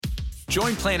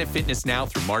Join Planet Fitness now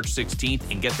through March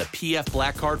 16th and get the PF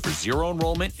Black Card for zero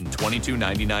enrollment and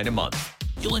 $22.99 a month.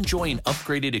 You'll enjoy an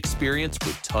upgraded experience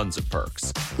with tons of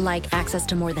perks. Like access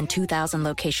to more than 2,000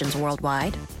 locations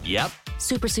worldwide? Yep.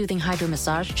 Super soothing hydro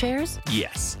massage chairs?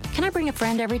 Yes. Can I bring a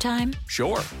friend every time?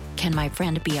 Sure. Can my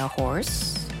friend be a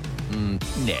horse?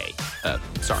 Nay.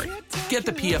 Sorry. Get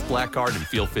the PF Black Card and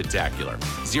feel fit-tacular.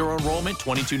 Zero enrollment,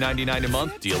 $22.99 a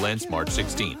month. Deal ends March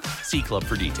 16th. See Club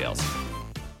for details.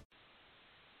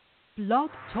 Blog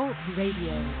Talk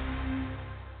Radio.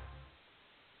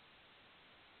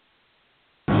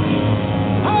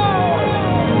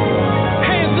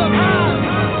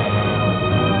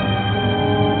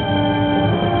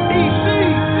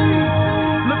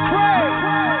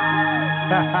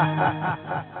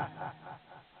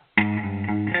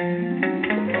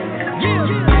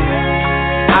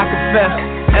 I confess,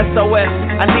 SOS,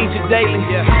 I need you daily.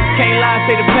 Can't lie,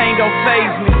 say the pain don't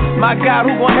faze me. My God,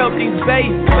 who gon' help these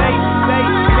babies? My.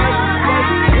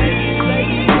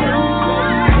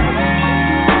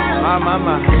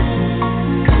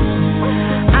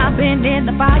 I've been in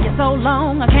the fire so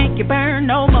long, I can't get burned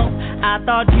no more. I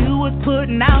thought you was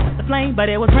putting out the flame, but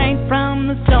it was rain from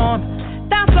the storm.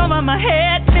 Thoughts over my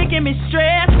head, making me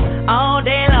stress all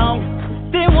day long.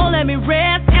 They won't let me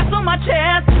rest, F's on my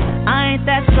chest, I ain't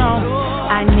that strong.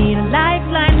 I need a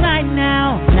lifeline right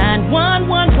now.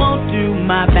 911 won't do,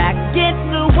 my back against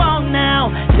the wall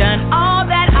now. Done all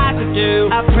that I could do.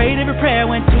 I prayed every prayer,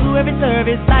 went to every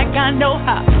service like I know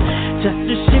how. Just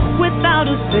a ship without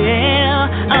a sail,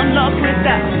 I'm lost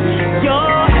without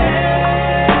your help.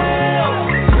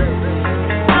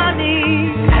 I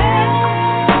need help.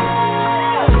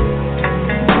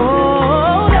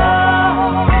 Oh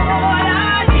Lord,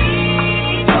 I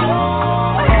need your help.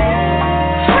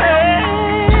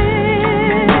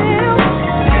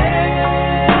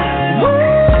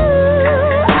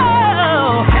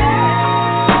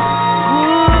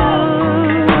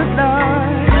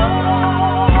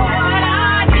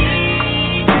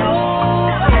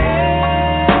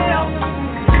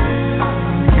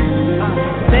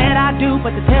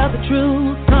 But to tell the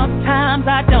truth, sometimes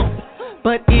I don't.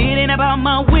 But it ain't about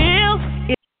my will.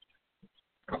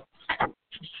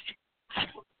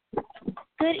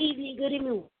 Good evening, good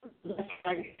evening.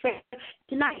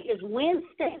 Tonight is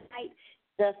Wednesday night,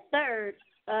 the 3rd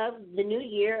of the new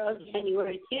year of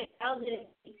January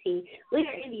 2018. We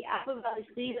are in the Apple Valley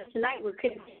Studio tonight. We're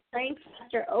Christine,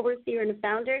 pastor, overseer, and the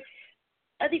founder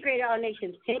of the Great All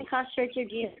Nations Pentecost Church of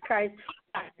Jesus Christ,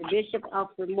 Dr. Bishop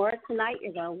Alfred Moore. Tonight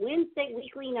is our Wednesday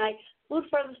weekly night Food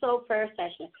for the Soul prayer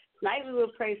session. Tonight we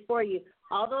will pray for you.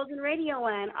 All those in radio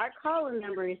land, our call-in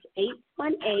number is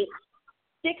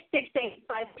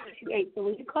 818-668-5228. So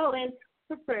when you call in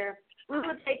for prayer, we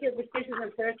will take your petitions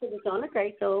and prayers to the throne of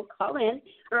grace. So call in.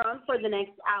 We're on for the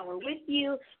next hour with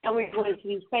you, and we're going to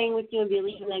be praying with you and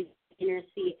believing that you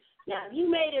intercede. Now, if you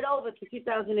made it over to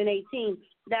 2018,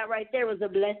 that right there was a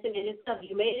blessing in itself.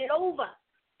 You made it over.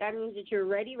 That means that you're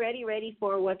ready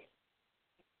for what's.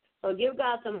 So give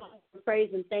God some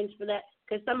praise and thanks for that,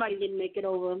 because somebody didn't make it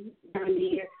over during the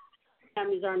year.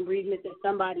 Families are in bereavement that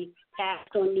somebody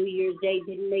passed on New Year's Day,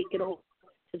 didn't make it over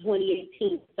to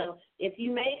 2018. So if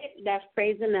you made it, that's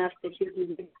praise enough that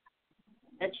you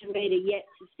made it yet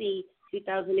to see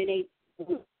 2008.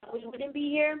 We wouldn't be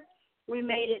here. We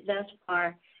made it thus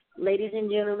far. Ladies and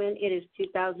gentlemen, it is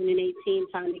 2018,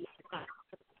 time to get back.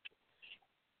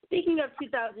 Speaking of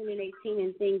 2018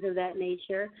 and things of that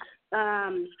nature,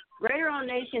 Greater All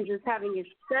Nations is having its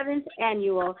 7th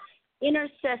annual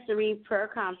intercessory prayer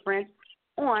conference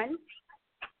on,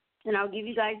 and I'll give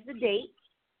you guys the date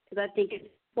because I think it's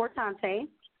importante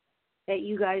that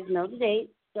you guys know the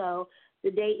date. So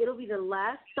the date, it'll be the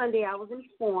last Sunday I was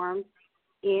informed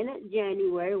in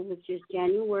January, which is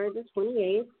January the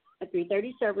 28th at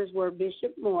 3:30 service, where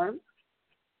Bishop Moore,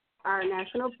 our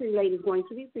national prelate, is going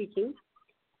to be preaching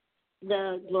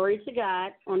the Glory to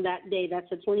God on that day. That's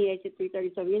the 28th at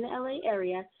 3:30. So if you're in the LA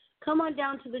area, come on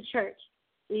down to the church.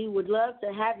 We would love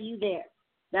to have you there.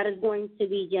 That is going to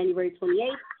be January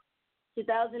 28th,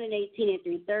 2018 at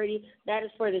 3:30. That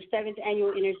is for the 7th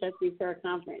annual Intercessory Prayer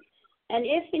Conference. And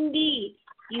if indeed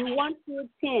you want to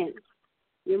attend,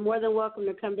 you're more than welcome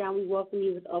to come down. We welcome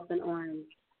you with open arms.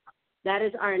 That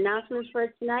is our announcements for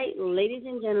tonight. Ladies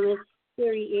and gentlemen,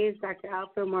 here he is, Dr.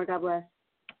 Alfred Moore. God bless.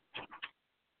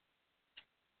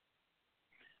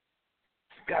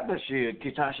 God bless you,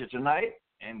 Kitasha, tonight,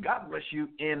 and God bless you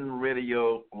in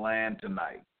Radio Land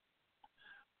tonight.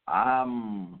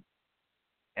 I'm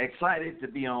excited to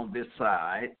be on this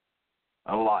side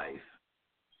of life.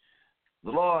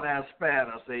 The Lord has spared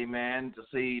us, amen, to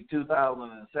see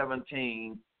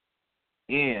 2017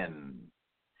 end.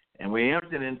 And we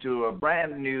entered into a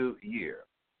brand new year.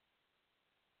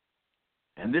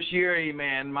 And this year,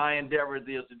 amen, my endeavor is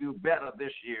to do better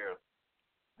this year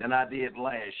than I did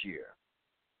last year.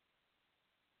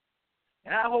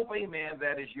 And I hope, amen,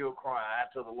 that is your cry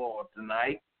to the Lord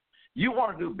tonight. You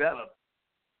want to do better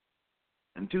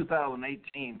in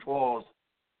 2018 towards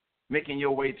making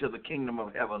your way to the kingdom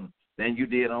of heaven than you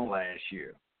did on last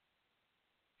year.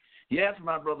 Yes,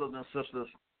 my brothers and sisters,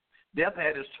 death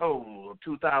had its toll of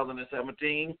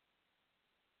 2017.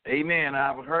 Amen.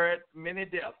 I've heard many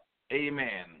deaths.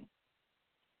 Amen.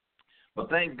 But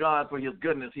thank God for his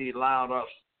goodness. He allowed us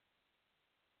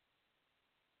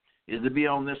is to be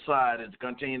on this side and to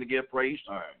continue to give praise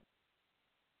to him.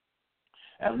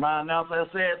 As my announcer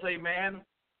says, amen,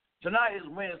 tonight is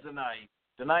Wednesday night.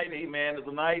 Tonight, amen, is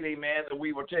the night, amen, that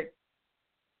we will take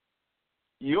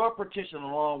your petition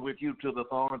along with you to the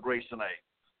throne of grace tonight.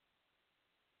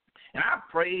 And I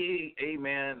pray,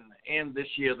 amen, in this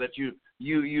year that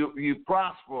you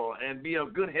prosper and be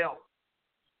of good health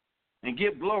and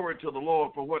give glory to the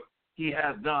Lord for what he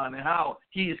has done and how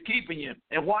he is keeping you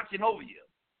and watching over you.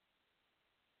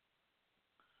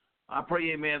 I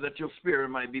pray, amen, that your spirit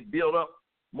might be built up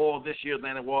more this year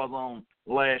than it was on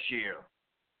last year.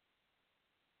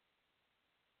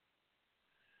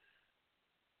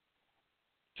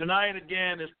 Tonight,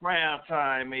 again, is prayer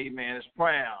time, amen. It's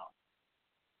prayer.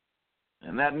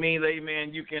 And that means,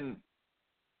 amen, you can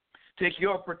take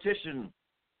your petition.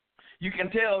 You can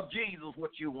tell Jesus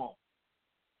what you want.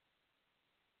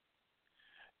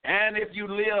 And if you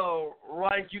live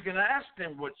right, you can ask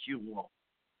him what you want.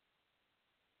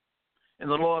 And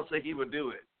the Lord said he would do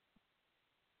it.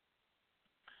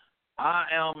 I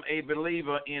am a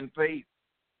believer in faith.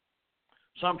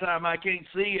 Sometimes I can't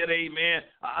see it, amen.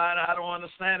 I don't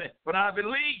understand it, but I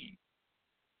believe.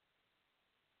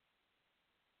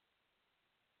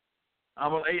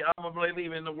 I'm a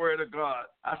believer in the Word of God.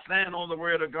 I stand on the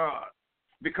Word of God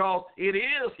because it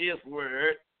is his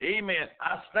Word. Amen.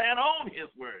 I stand on his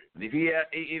Word. And if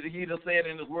he just said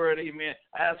in his Word, amen,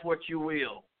 ask what you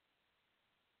will.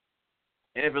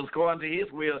 And if it's according to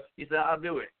his will, he said, I'll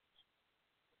do it.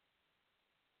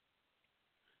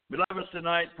 Beloveds,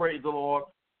 tonight, praise the Lord.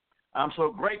 I'm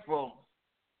so grateful,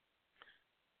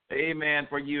 amen,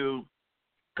 for you.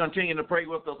 Continue to pray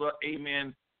with us,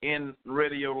 amen, in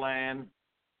Radio Land,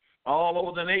 all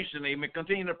over the nation, amen.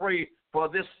 Continue to pray for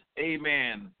this,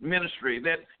 amen, ministry,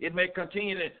 that it may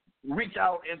continue to reach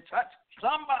out and touch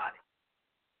somebody.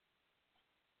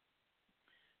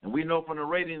 And we know from the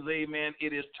ratings, amen,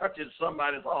 it is touching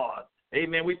somebody's heart.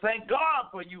 Amen. We thank God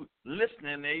for you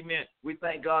listening. Amen. We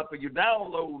thank God for you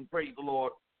downloading, praise the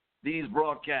Lord, these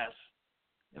broadcasts.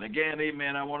 And again,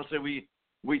 amen, I want to say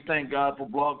we thank God for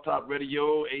Blog Talk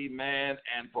Radio, amen,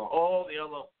 and for all the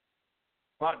other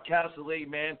podcasters,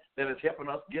 amen, that is helping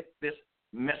us get this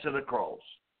message across.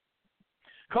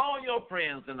 Call your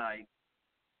friends tonight.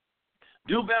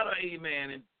 Do better,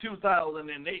 amen, in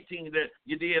 2018 that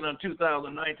you did in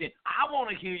 2019. I want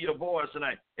to hear your voice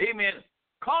tonight. Amen.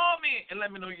 Call me and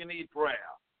let me know you need prayer.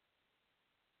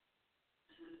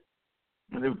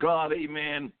 And if God,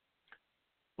 amen,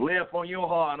 lay upon your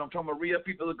heart, I'm talking about real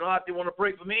people of God, they want to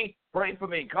pray for me, pray for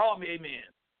me. Call me, amen.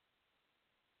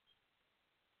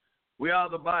 We are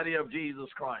the body of Jesus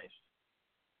Christ.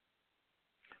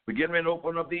 We're getting ready to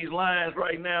open up these lines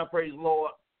right now, praise the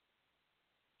Lord.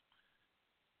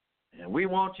 And we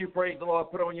want you, praise the Lord,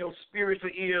 put on your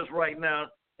spiritual ears right now.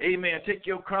 Amen. Take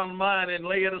your carnal mind and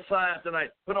lay it aside tonight.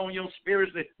 Put on your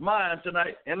spiritual mind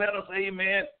tonight and let us,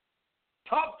 amen,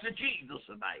 talk to Jesus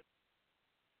tonight.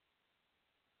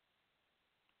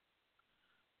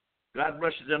 God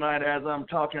bless you tonight as I'm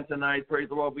talking tonight. Praise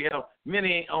the Lord. We have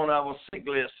many on our sick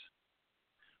list.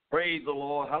 Praise the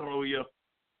Lord. Hallelujah.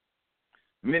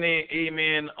 Many,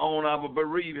 amen, on our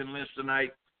bereavement list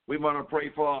tonight. We want to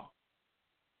pray for.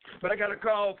 But I got a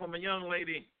call from a young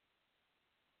lady.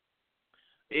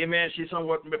 Amen. She's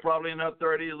somewhat probably in her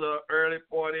 30s or early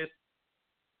 40s.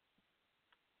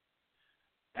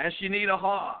 And she needs a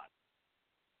heart.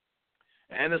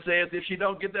 And it says if she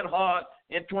don't get that heart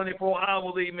in 24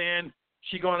 hours, amen,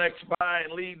 she's going to expire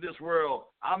and leave this world.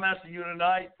 I'm asking you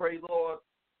tonight, praise the Lord.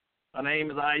 Her name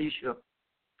is Aisha.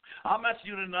 I'm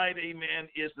asking you tonight, amen,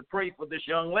 is to pray for this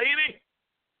young lady.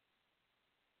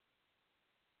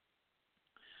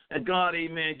 And God,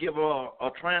 amen, give her a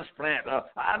transplant.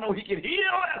 I know he can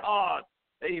heal that heart,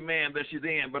 amen, that she's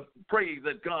in. But pray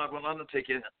that God will undertake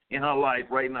it in her life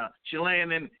right now. She's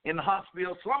laying in the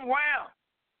hospital somewhere.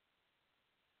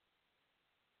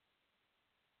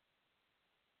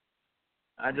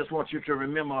 I just want you to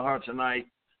remember her tonight,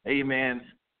 amen,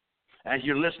 as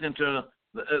you're listening to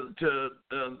the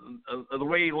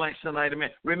wavelengths tonight, amen.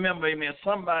 Remember, amen,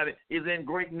 somebody is in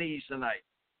great need tonight.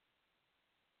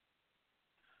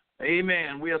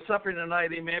 Amen. We are suffering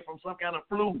tonight, amen, from some kind of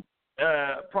flu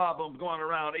problems going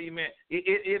around, amen.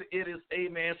 It is,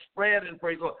 amen, spreading,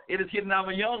 praise the Lord. It is hitting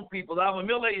our young people, our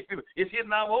middle-aged people. It's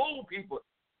hitting our old people.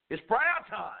 It's prayer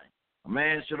time. A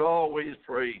man should always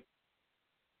pray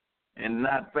and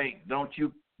not faint. Don't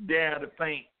you dare to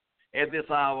faint at this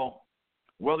hour.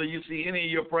 Whether you see any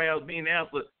of your prayers being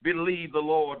answered, believe the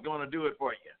Lord going to do it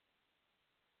for you.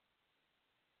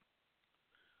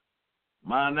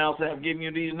 My announcer have given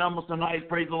you these numbers tonight.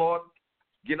 Praise the Lord.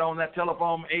 Get on that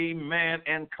telephone, amen,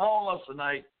 and call us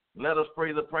tonight. Let us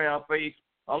pray the prayer of faith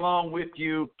along with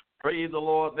you. Praise the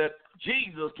Lord that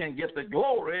Jesus can get the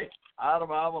glory out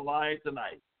of our lives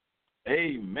tonight.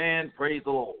 Amen. Praise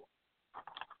the Lord.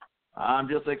 I'm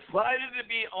just excited to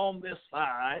be on this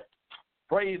side.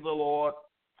 Praise the Lord.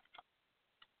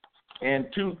 In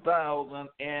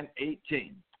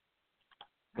 2018.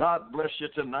 God bless you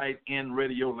tonight in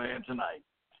Radio Land tonight.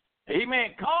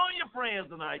 Amen. Call your friends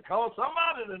tonight. Call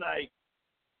somebody tonight.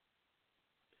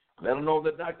 Let them know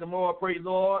that Dr. Moore, praise the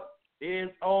Lord, is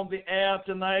on the air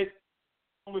tonight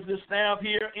with the staff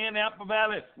here in Apple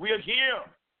Valley. We are here.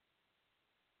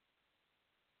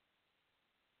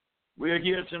 We are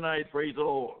here tonight, praise the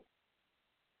Lord,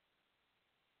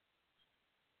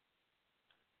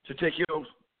 to take your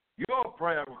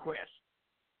prayer request.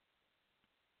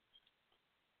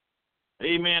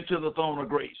 Amen, to the throne of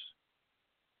grace.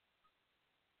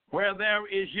 Where there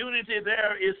is unity,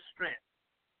 there is strength.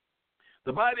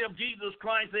 The body of Jesus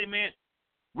Christ, amen,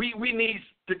 we need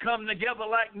to come together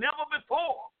like never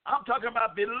before. I'm talking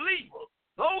about believers.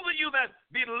 Those of you that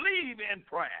believe in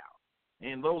prayer,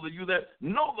 and those of you that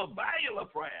know the value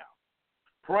of prayer,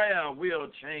 prayer will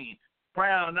change.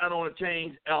 Prayer not only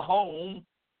change a home,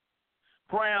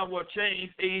 prayer will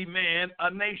change, amen,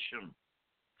 a nation.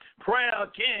 Prayer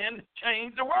can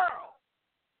change the world.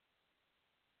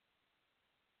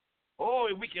 Oh,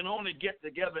 if we can only get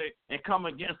together and come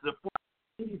against the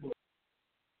evil.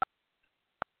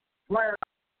 Prayer.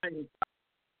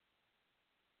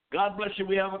 God bless you.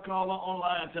 We have a caller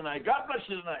online tonight. God bless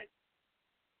you tonight.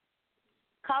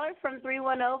 Caller from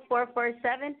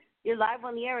 310-447. You're live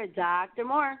on the air with Dr.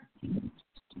 Moore.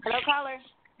 Hello, caller.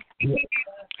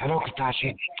 Hello,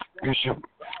 Katashi. Bishop,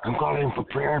 I'm calling for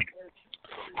prayer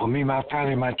for me, my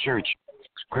family, my church.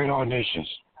 Great All Nations.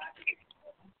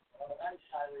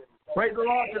 Praise the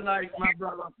Lord tonight, my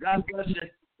brother. God bless you.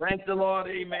 Thank the Lord,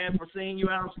 amen, for seeing you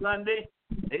on Sunday.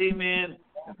 Amen.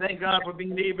 Thank God for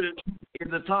being able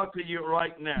to talk to you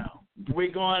right now.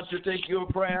 We're going to take your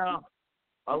prayer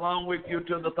along with you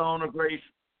to the throne of grace.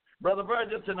 Brother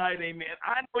Virgil tonight, amen.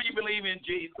 I know you believe in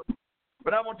Jesus,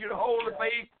 but I want you to hold the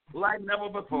faith like never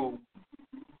before.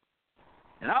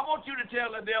 And I want you to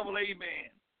tell the devil,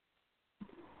 amen.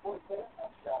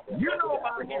 You know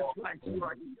about his stripes you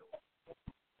are healed.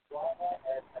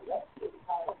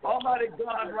 Almighty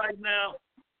God right now,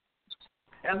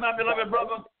 and my beloved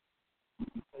brother,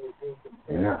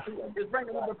 is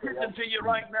bringing up a petition to you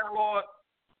right now, Lord.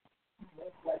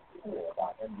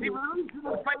 He releases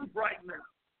the faith right now.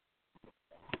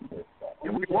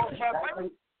 And we walk by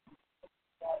faith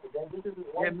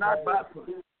and not by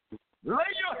faith.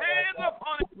 Lay your hands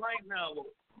upon it right now,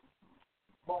 Lord.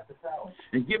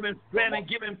 And give him strength and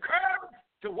give him courage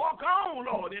to walk on,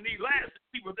 Lord, in these last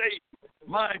evil days.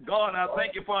 My God, I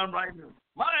thank you for him right now.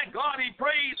 My God, he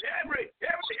prays every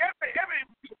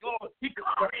week, Lord. He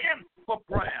called in for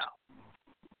prayer.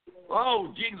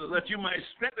 Oh, Jesus, that you may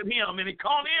strengthen him. And he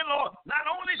called in, Lord, not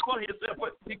only for himself,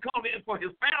 but he called in for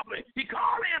his family. He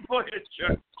called in for his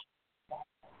church.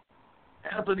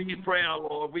 After these prayers,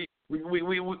 Lord, we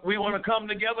want to come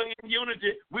together in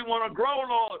unity. We want to grow,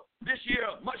 Lord, this year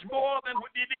much more than we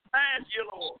did last year,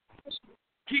 Lord.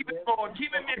 Keep it, Lord.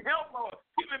 Keep him in health, Lord.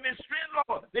 Keep him in strength,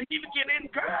 Lord. That he can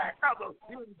encourage others.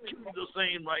 In Jesus'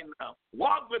 name right now.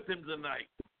 Walk with him tonight.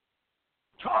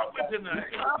 Talk with him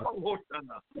tonight.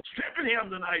 Strengthen him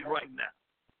tonight right now.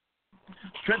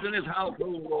 Strengthen his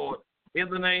household, Lord, in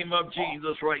the name of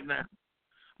Jesus right now.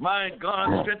 My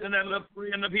God, strengthen that little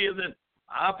friend of his. And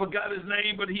I forgot his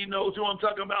name, but he knows who I'm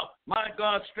talking about. My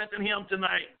God, strengthen him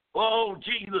tonight. Oh,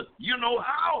 Jesus, you know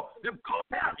how to go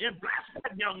down and bless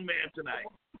that young man tonight.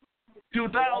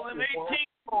 2018,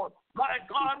 Lord. My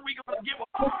God, we're going to give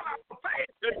all our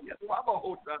faith to you.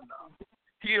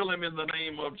 Heal him in the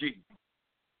name of Jesus.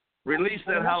 Release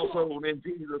that household in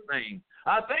Jesus' name.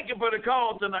 I thank you for the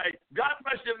call tonight. God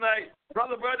bless you tonight.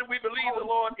 Brother Virgil, we believe the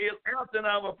Lord is answering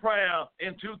our prayer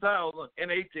in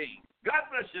 2018. God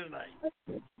bless you tonight.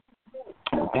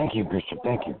 Thank you, Bishop.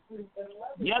 Thank you.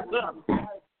 Yes, sir.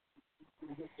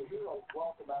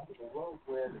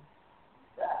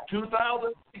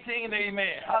 2018,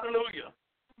 amen. Hallelujah.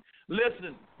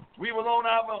 Listen, we was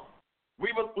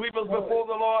before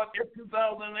the Lord in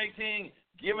 2018,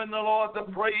 giving the Lord the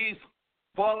praise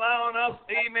for allowing us,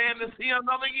 amen, to see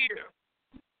another year.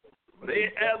 But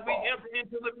as we enter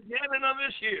into the beginning of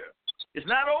this year, it's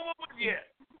not over yet.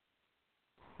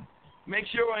 Make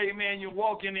sure, amen, you're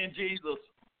walking in Jesus.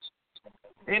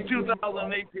 In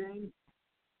 2018,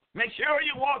 make sure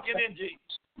you're walking in Jesus.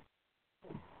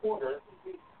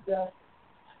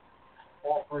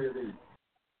 All three of these.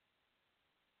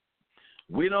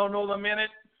 We don't know the minute.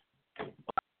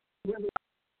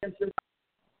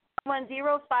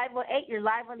 10518, you're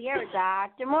live on the air with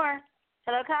Dr. Moore.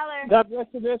 Hello, caller. God bless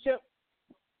you, Bishop.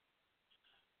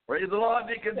 Praise the Lord,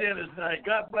 Deacon Dennis tonight.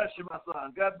 God bless you, my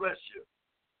son. God bless you.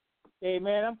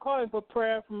 Amen. I'm calling for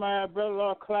prayer for my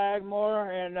brother-in-law, Clyde Moore,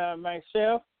 and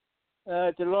myself.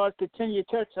 The Lord continue to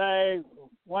touch. I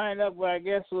wind up, I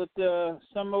guess, with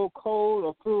some old cold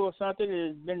or flu or something that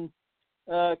has been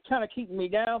kind of keeping me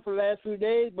down for the last few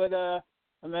days. But I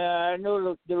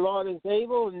know the Lord is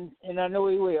able, and I know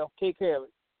He will take care of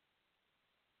it.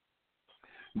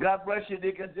 God bless you,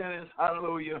 Deacon Dennis.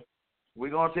 Hallelujah.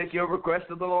 We're going to take your request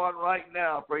to the Lord right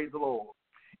now. Praise the Lord.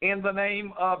 In the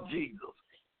name of Jesus.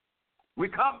 We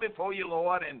come before you,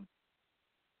 Lord, and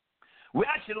we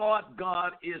ask you, Lord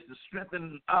God, is to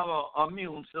strengthen our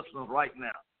immune system right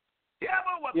now.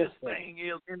 Ever what this thing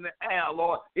is in the air,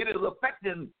 Lord, it is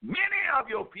affecting many of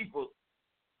your people.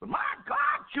 But my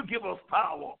God, you give us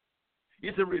power.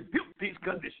 It's to rebuke these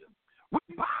conditions. We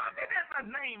bind it in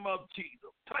the name of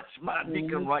Jesus. Touch my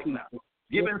deacon right now.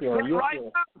 Give him strength right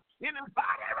now in his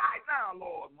body right now,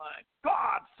 Lord. My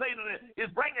God, Satan is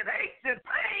bringing aches and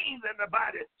pains in the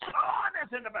body,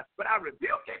 soreness in the body. But I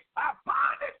rebuke it. I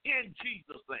bind it in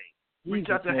Jesus' name.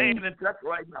 Reach out your hand and touch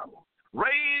right now, Lord.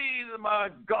 Raise him,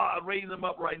 my God, raise him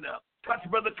up right now. Touch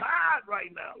Brother Clyde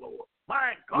right now, Lord.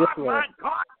 My God, my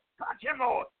God. Touch him,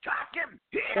 Lord. Touch him.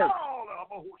 Heal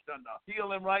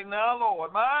him right now,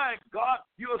 Lord. My God,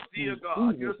 you're still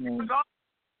God. You're still God.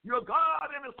 You're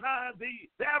God in His time.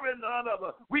 There is none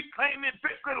other. We claim it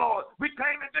victory, Lord. We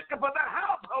claim it victory for the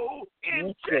household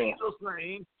in Jesus'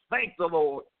 name. Thank the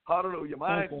Lord. Hallelujah.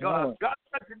 My God. God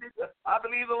bless you, Jesus. I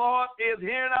believe the Lord is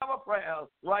hearing our prayers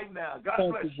right now.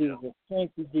 God bless you. Jesus.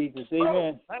 Thank you, Jesus.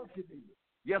 Amen. Thank you, Jesus.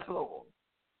 Yes, Lord.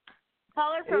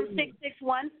 Caller from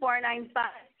 661-495.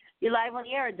 You're live on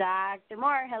the air, Dr.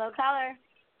 Moore. Hello, caller.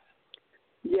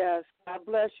 Yes. God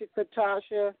bless you,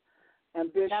 Katasha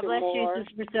and Bishop God bless Moore. you,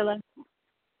 Sister Priscilla.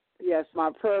 Yes,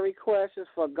 my prayer request is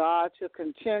for God to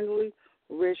continually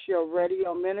reach your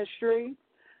radio ministry.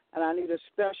 And I need a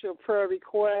special prayer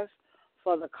request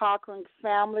for the Cochran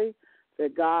family,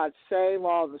 that God save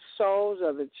all the souls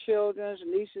of the children,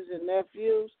 nieces, and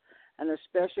nephews, and a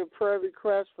special prayer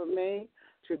request for me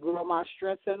to grow my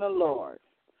strength in the Lord.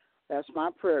 That's my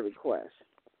prayer request.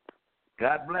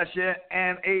 God bless you,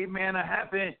 and amen. A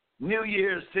happy New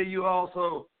Year's to you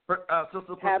also, Sister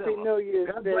Priscilla. Happy New Year's,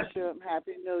 God Bishop.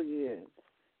 Happy New Year's.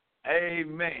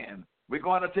 Amen. We're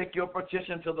going to take your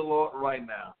petition to the Lord right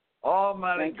now.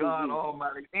 Almighty Thank God, you,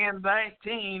 Almighty. In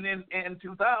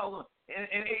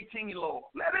 2018, Lord,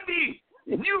 let it be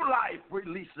new life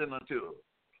releasing unto us.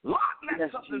 Lord,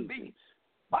 let something be,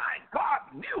 my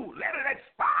God, new. Let it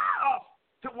inspire us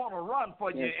to want to run for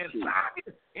you and serve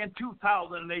you in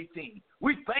 2018.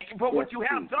 We thank you for what you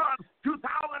have done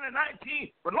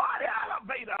 2019. But Lord,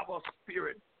 elevate our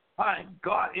spirit, my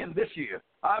God, in this year.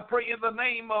 I pray in the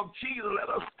name of Jesus, let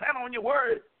us stand on your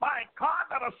word. My God,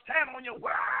 let us stand on your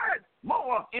word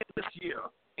more in this year.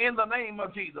 In the name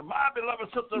of Jesus. My beloved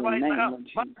sister right now,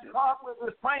 my God, we're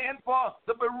praying for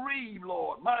the bereaved,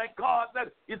 Lord. My God,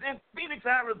 that is in Phoenix,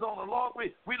 Arizona, Lord.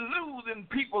 We losing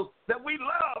people that we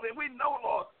love and we know,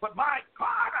 Lord. But my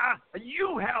God,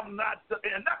 you have not,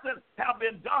 and nothing have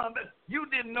been done that you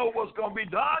didn't know was going to be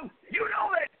done. You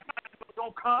know that time was going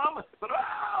to come. But,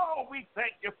 we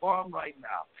thank you for them right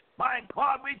now. My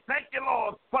God, we thank you,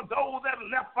 Lord, for those that are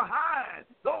left behind,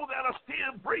 those that are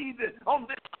still breathing on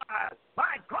this side.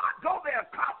 My God, go there,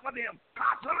 comfort them,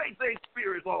 consolate their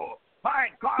spirits, Lord. My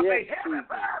God, they heavy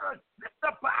burden, lift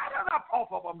the burden up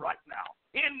off of them right now.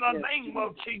 In the name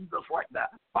of Jesus right now.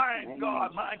 My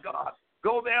God,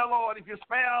 go there, Lord. If you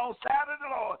spare on Saturday,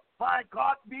 Lord, my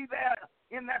God, be there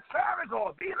in that service,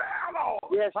 Lord. Be there, Lord.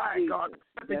 Yes, my God,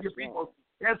 strengthen your people.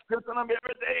 And strengthen them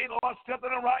every day, Lord.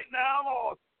 Strengthen them right now,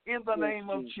 Lord. In the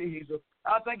name of Jesus.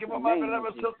 I thank you for my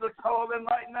beloved sister calling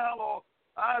right now, Lord.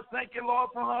 I thank you, Lord,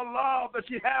 for her love that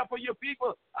she has for your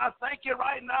people. I thank you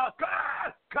right now.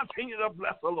 God, continue to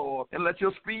bless her, Lord. And let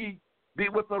your speed be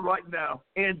with her right now.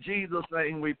 In Jesus'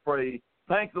 name we pray.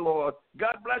 Thank the Lord.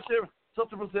 God bless you,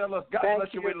 Sister Priscilla. God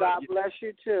bless you. We love you. God bless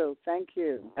you too. Thank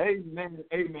you. Amen.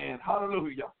 Amen.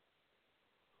 Hallelujah.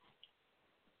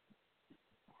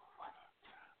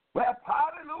 Well,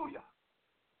 hallelujah.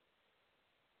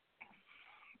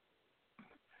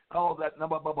 Call that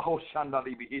number. Call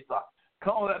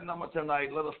that number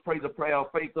tonight. Let us pray the prayer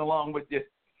of faith along with you.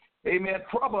 Amen.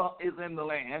 Trouble is in the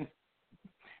land.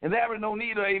 And there is no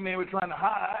need of, amen, we're trying to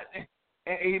hide,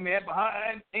 amen,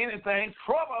 behind anything.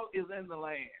 Trouble is in the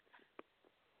land.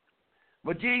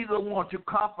 But Jesus wants to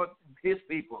comfort his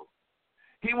people.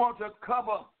 He wants to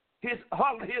cover his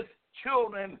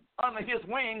children under his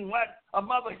wing like a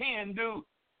mother hen do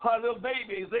her little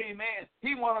babies, amen.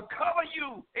 He wants to cover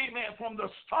you, amen, from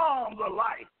the storms of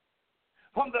life,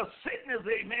 from the sickness,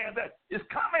 amen, that is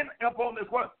coming upon this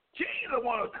world. Jesus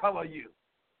wants to cover you.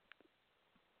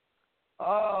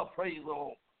 Oh, praise the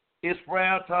Lord. It's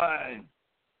prayer time.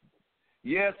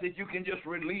 Yes, if you can just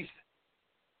release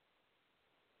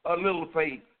a little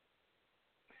faith.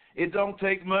 It don't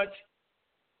take much.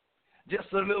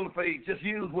 Just a little faith. Just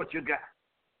use what you got.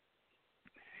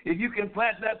 If you can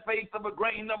plant that faith of a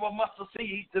grain of a mustard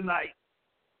seed tonight,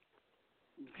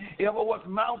 if it was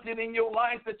mountain in your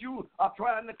life that you are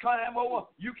trying to climb over,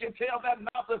 you can tell that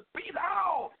mountain, be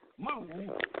thou move.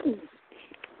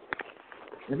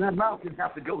 And that mountain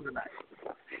has to go tonight.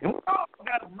 And we all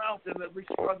got a mountain that we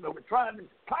struggle with trying to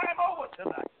climb over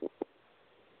tonight.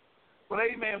 But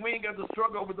amen, we ain't got to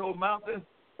struggle with those mountains.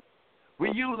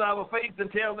 We use our faith to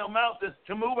tell them mountains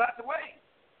to move out the way.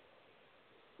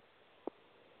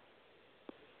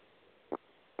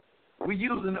 We're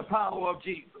using the power of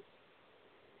Jesus.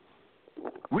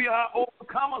 We are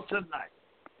overcomers tonight.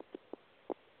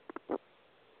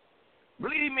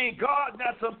 Believe me, God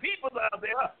got some people out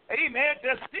there, amen,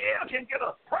 that still can get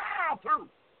a prayer through.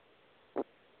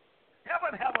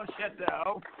 Heaven haven't shut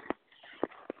down.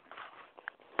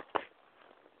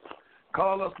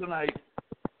 Call us tonight.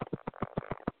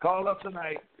 Call us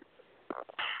tonight.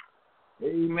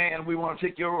 Amen. We want to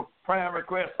take your prayer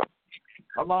request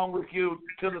along with you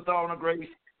to the throne of grace.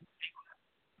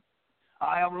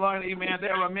 I have learned, amen,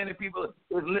 there are many people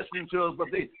who are listening to us,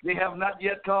 but they have not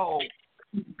yet called.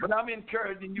 But I'm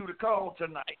encouraging you to call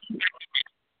tonight.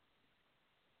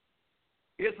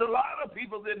 It's a lot of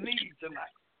people that need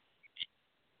tonight.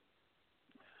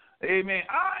 Amen.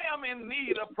 I am in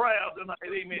need of prayer tonight.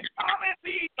 Amen. I'm in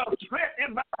need of strength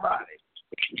in my body.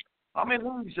 I'm in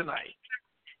need tonight.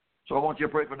 So I want you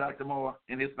to pray for Dr. Moore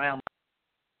and his family.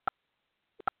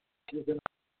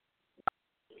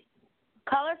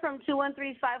 Caller from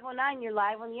 213-519. You're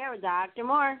live on the air with Dr.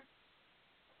 Moore.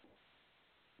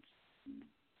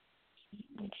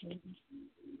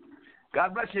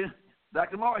 God bless you.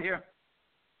 Dr. Moore here.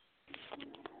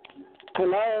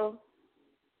 Hello.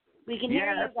 We can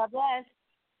hear you. God bless.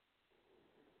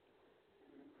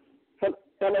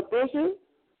 Hello, Bishop?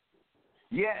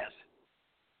 Yes.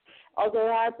 Okay,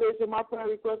 hi, Bishop. My prayer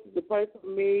request is to pray for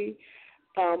me,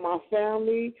 my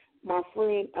family, my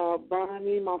friend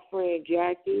Bonnie, my friend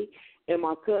Jackie, and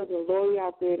my cousin Lori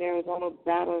out there in Arizona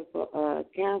battling for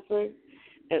cancer.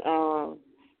 And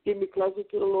get me closer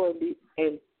to the Lord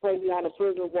and pray behind the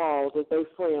prison walls as they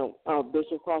frame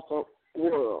Bishop across the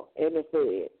world and the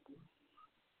Fed.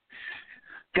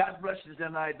 God bless you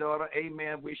tonight, daughter.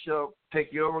 Amen. We shall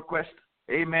take your request,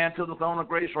 amen, to the throne of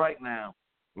grace right now.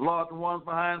 Lord, the ones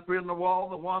behind prison wall,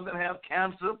 the ones that have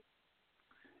cancer,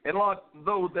 and Lord,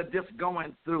 those that just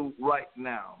going through right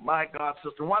now. My God,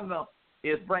 Sister Wanda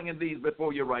is bringing these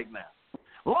before you right now.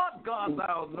 Lord God,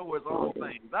 thou knowest all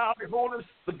things. Thou beholdest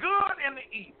the good and the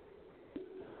evil.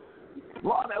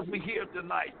 Lord, as we hear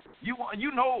tonight, you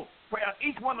know where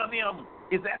each one of them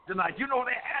is at tonight. You know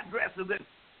their addresses, and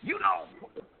you know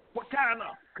what kind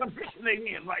of condition they're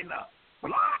in right now.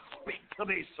 But Lord, speak to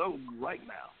their soul right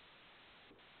now.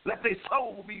 Let their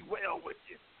soul be well with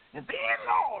you. And then,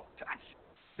 Lord, touch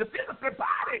the physical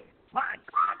body. My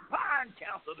God, bind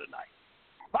cancer tonight.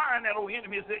 Bind that old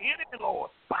enemy. It's the enemy, Lord.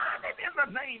 Bind it in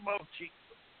the name of Jesus.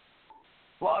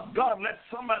 Lord God, let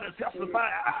somebody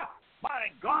testify. My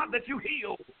God, that you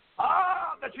heal.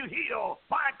 That you heal.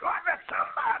 My God, that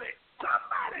somebody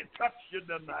touch you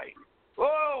tonight.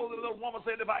 Oh, the little woman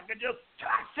said, if I could just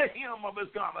touch the hem of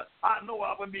his garment, I know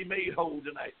I would be made whole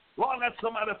tonight. Lord, let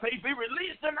somebody's faith be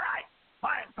released tonight.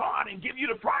 My God, and give you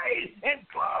the praise and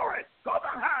glory. Go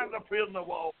behind the prisoner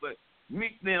wall.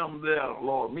 Meet them there,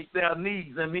 Lord. Meet their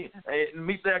needs and meet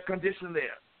their condition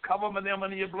there. Cover them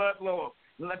in your blood, Lord.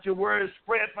 And let your word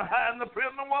spread behind the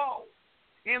prisoner wall.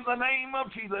 In the name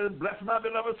of Jesus, bless my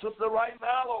beloved sister right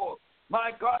now, Lord.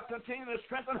 My God, continue to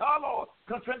strengthen her, Lord.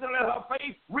 Continue to let her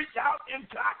faith reach out and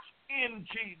touch in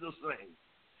Jesus' name.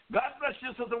 God bless you,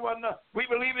 Sister Wanda. We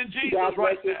believe in Jesus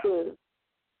right now. Too.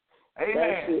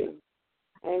 Amen.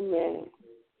 Amen.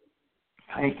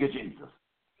 Thank you, Jesus.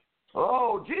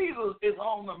 Oh, Jesus is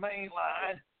on the main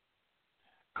line.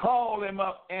 Call him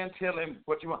up and tell him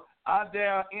what you want. I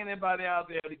dare anybody out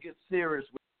there to get serious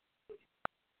with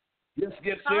it. Just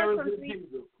get serious with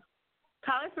Jesus.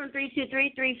 Call us from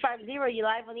 323-350. You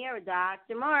live on the air with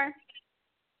Dr. Moore.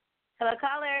 Hello,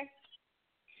 caller.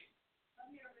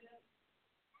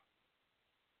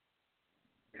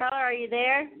 Caller, are you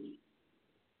there?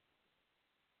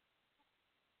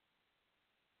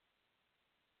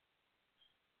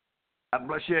 God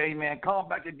bless you, amen. Call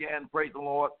back again, praise the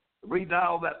Lord.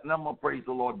 Redial that number, praise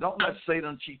the Lord. Don't let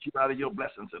Satan cheat you out of your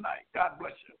blessing tonight. God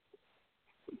bless you.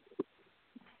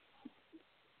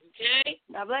 Okay.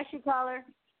 God bless you, caller.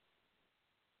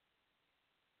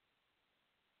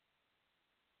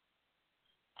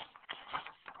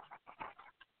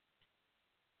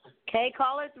 Okay,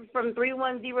 callers from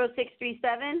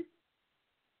 310637.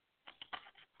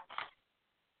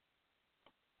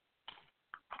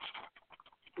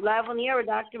 Live on the air with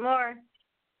Dr. Moore.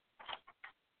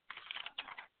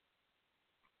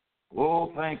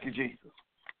 Oh, thank you, Jesus.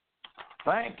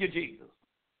 Thank you, Jesus.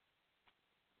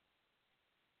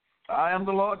 I am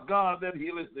the Lord God that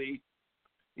healeth thee.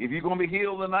 If you're going to be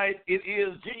healed tonight, it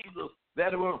is Jesus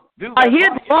that will do that. I hear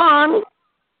the one.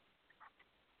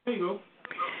 There you go.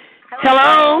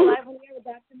 Hello. Live on the air with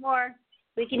Dr. Moore.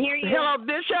 We can hear you. Hello,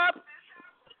 Bishop.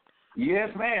 Yes,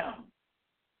 ma'am.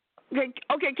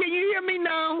 Okay, can you hear me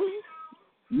now?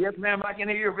 Yes, ma'am, I can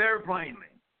hear you very plainly.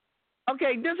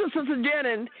 Okay, this is Sister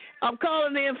Jennings. I'm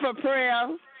calling in for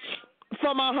prayer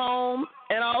for my home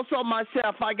and also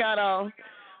myself. I got a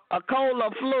cold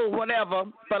or flu,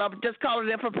 whatever, but I'm just calling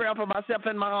in for prayer for myself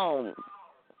and my home.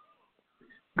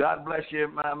 God bless you,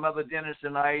 my Mother Jennings,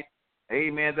 tonight.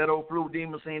 Amen. That old flu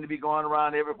demon seems to be going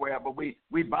around everywhere, but we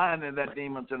binding that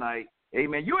demon tonight.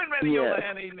 Amen. You in radio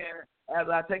land, amen. As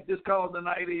I take this call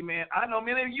tonight, amen. I know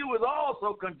many of you is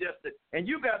also congested, and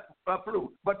you got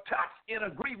flu, but touch and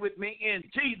agree with me in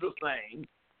Jesus' name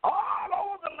all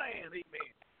over the land,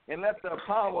 amen. And let the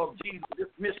power of Jesus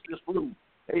dismiss this flu,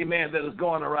 amen, that is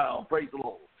going around. Praise the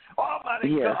Lord.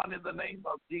 Almighty God, in the name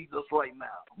of Jesus right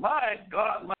now. My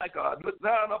God, look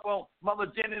down upon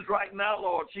Mother Jennings right now,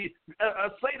 Lord. She,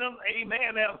 Satan,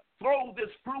 amen, have thrown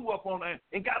this flu up on her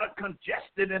and got her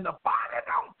congested and the body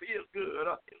don't feel good.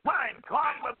 My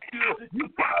God, but you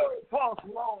prayed for us a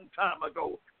long time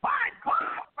ago. My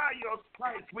God, by your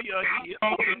stripes we are healed.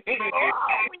 And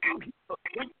when you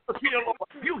heal,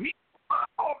 Lord, you heal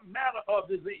all manner of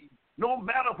disease, no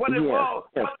matter what it was.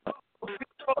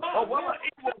 Or whether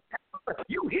it was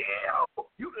you heal.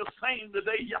 You the same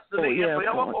today, yesterday, and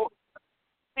forevermore.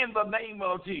 In the name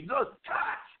of Jesus.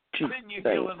 Touch. Then you're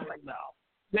healing right now.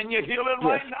 Then you're healing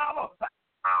right now.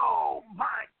 Oh,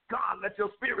 my God, let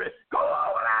your spirit go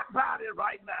over that body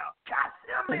right now. Cast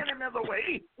him in another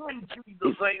way. In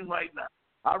Jesus' name right now.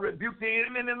 I rebuke the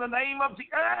enemy in the name of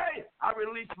Jesus. Hey, I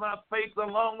release my faith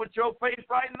along with your faith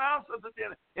right now, Sister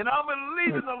Jenny. And I'm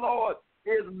believing the Lord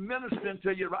is ministering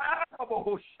to you. I'm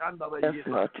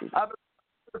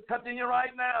touching you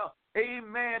right now.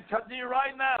 Amen. Touching you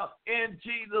right now in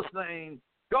Jesus' name.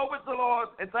 Go with the Lord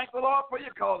and thank the Lord for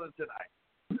your calling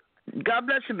tonight. God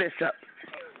bless you, Bishop.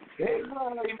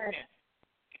 Amen.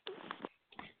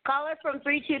 Caller from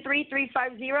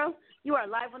 323-350. You are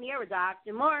live on the air with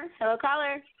Dr. Moore. Hello,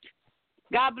 caller.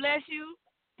 God bless you.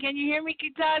 Can you hear me,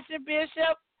 Katasha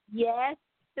Bishop? Yes.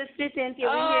 Sister Cynthia,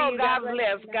 we oh, hear you.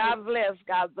 God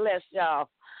bless y'all.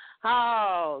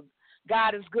 Oh,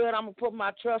 God is good. I'm going to put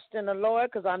my trust in the Lord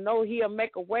because I know he'll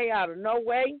make a way out of no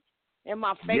way, and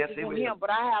my faith is in him.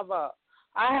 But I have a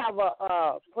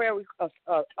prayer,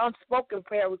 unspoken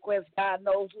prayer request. God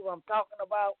knows who I'm talking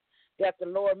about, that the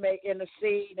Lord may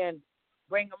intercede and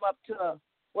bring him up to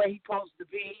where he's supposed to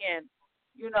be, and,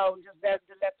 just let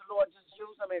the Lord just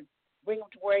use him and bring him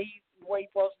to where he's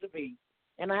supposed to be.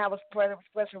 And I have a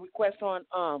special request on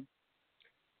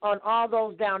all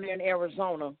those down there in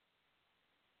Arizona.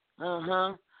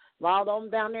 All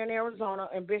those down there in Arizona.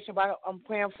 And Bishop, I'm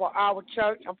praying for our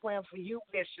church. I'm praying for you,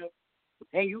 Bishop,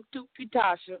 and you too,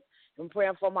 Katasha. I'm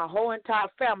praying for my whole entire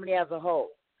family as a whole.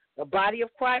 The body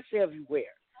of Christ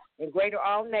everywhere. In greater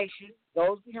all nations,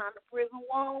 those behind the prison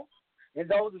walls, and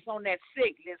those that's on that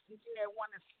sick list. Each and every one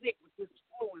that's sick with this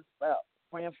flu and stuff.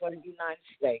 Praying for the United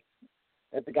States.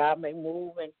 That the God may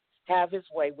move and have his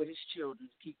way with his children.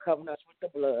 Keep covering us with the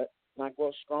blood. And I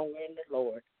grow stronger in the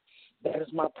Lord. That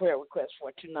is my prayer request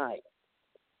for tonight.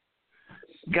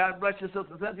 God bless you,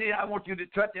 Sister Cynthia. I want you to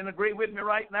touch and agree with me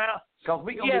right now, because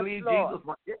we're going to believe Lord.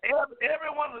 Jesus.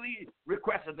 Every one of these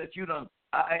requests that you done,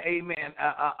 amen,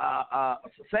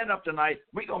 send up tonight,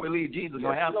 we're going to believe Jesus is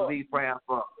going to answer these prayers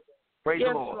for us. Praise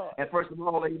the Lord. And first of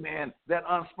all, amen, that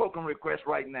unspoken request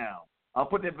right now. I'll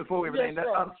put it before everything, that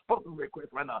unspoken request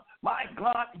right now. My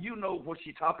God, you know what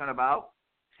she's talking about,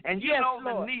 and you know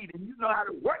the need, and you know how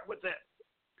to work with it.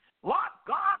 Lord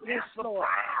God, answer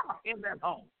prayer in that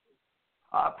home.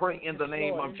 I pray in the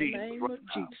name of Jesus.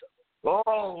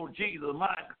 Oh, Jesus,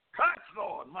 my touch,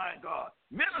 Lord, my God.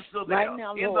 Minister there right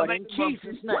now, Lord, in the name of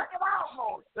Jesus' name. Work it out,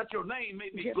 Lord, that your name may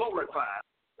be glorified.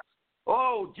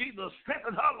 Oh, Jesus,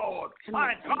 strengthen her, Lord.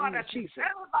 My God, that she's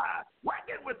by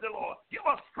working with the Lord. Give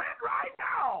us strength right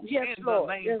now. In the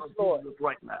name of Jesus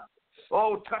right now.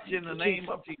 Oh, touch in the name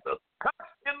of Jesus. Touch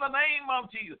in the name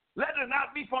of Jesus. Let it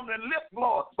not be from the lips,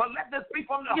 Lord, but let this be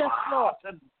from the heart.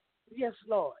 Yes,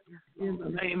 Lord. In the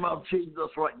name of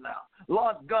Jesus right now.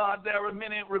 Lord God, there are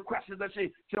many requests that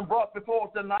she brought before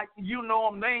us tonight. You know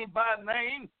them name by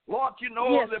name. Lord, you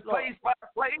know the place by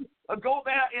place. Go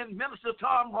there and minister to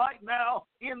them right now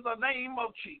in the name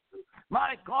of Jesus.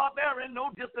 My God, there is no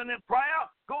distance in prayer.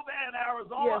 Go there in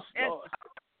Arizona and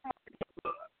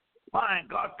my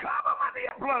God, cover my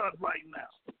dear blood right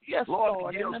now. Yes,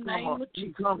 Lord, in the name of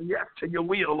Jesus. Come yes to your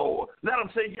will, Lord. Let them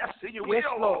say yes to your will,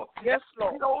 Lord. Yes,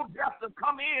 Lord. No death to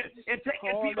come in and take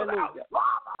your people out.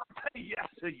 Lord, say yes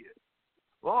to you.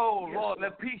 Oh, yes, Lord,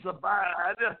 let peace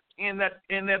abide in that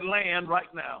land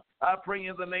right now. I pray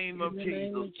in the name of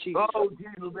Jesus. Oh,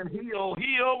 Jesus, and heal, Lord,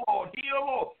 heal, Lord.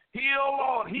 Heal,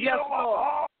 Lord. Heal, yes,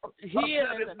 Lord. Heal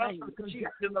in the name of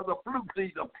Jesus. Of the flu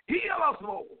season. Heal us,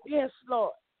 Lord. Yes,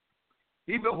 Lord.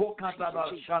 Even pour out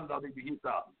your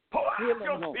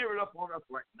spirit upon us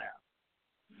right now.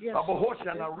 Yes, we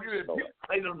rebuke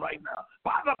Satan right now.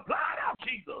 By the blood of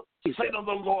Jesus, Satan,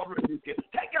 the Lord rebuke you.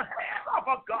 Take your hands off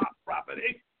of God's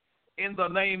property in the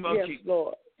name of Jesus.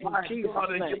 Lord. My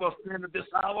God, and give us strength at this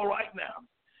hour right now.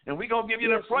 And we're going to give you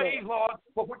the praise, Lord,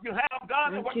 for what you have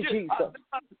done and what you have done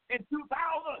in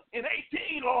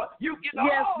 2018, Lord. You get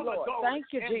all the glory. Thank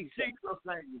you, in Jesus'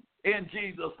 name. In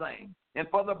Jesus' name. And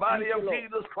for the body of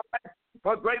Jesus Christ,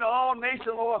 for greater all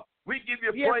nation, Lord, we give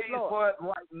you praise for it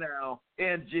right now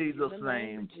in Jesus'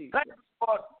 name. Thank you,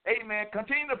 Lord. Amen.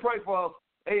 Continue to pray for us.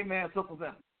 Amen, Sister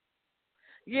Cynthia.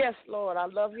 Yes, Lord. I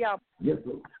love y'all. Yes,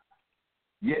 Lord.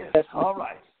 Yes. All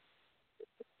right.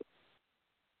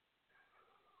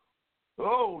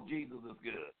 Oh, Jesus is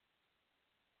good.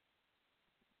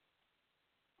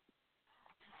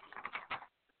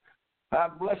 I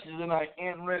bless you tonight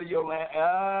in radio land.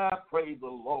 I praise the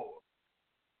Lord.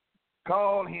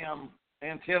 Call him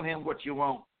and tell him what you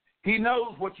want. He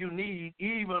knows what you need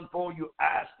even before you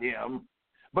ask him.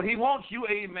 But he wants you,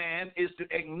 amen, is to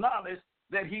acknowledge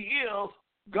that he is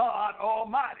God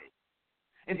Almighty.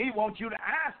 And he wants you to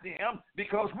ask him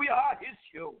because we are his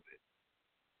children.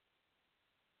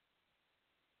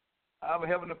 Our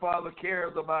Heavenly Father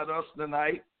cares about us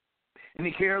tonight, and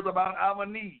he cares about our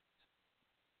needs.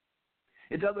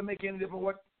 It doesn't make any difference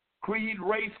what creed,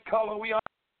 race, color we are.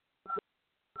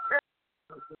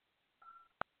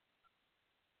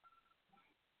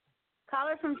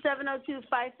 Caller from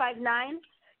 702-559.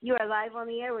 You are live on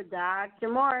the air with Dr.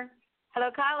 Moore.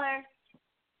 Hello, caller.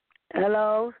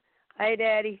 Hello. Hey,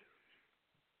 Daddy.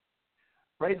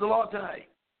 Praise the Lord tonight.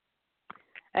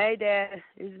 Hey, Dad.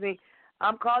 It's me.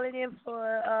 I'm calling in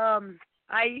for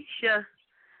Aisha.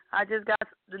 I just got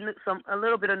a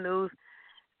little bit of news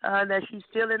that she's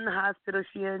still in the hospital.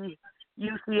 She's in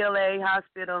UCLA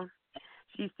hospital.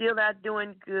 She's still not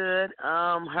doing good.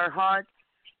 Her heart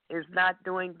is not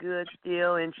doing good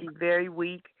still, and she's very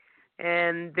weak.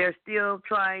 And they're still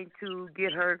trying to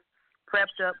get her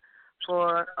prepped up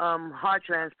for heart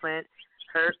transplant.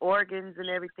 Her organs and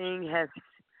everything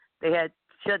they had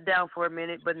shut down for a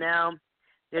minute, but now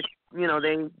it's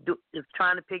it's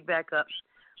trying to pick back up,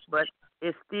 but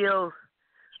it's still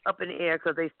up in the air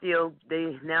because they're saying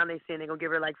they're gonna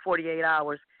give her like 48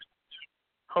 hours.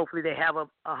 Hopefully they have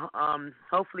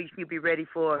hopefully she'll be ready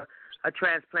for a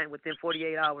transplant within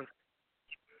 48 hours,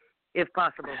 if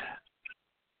possible.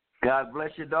 God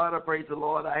bless your daughter. Praise the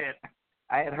Lord. I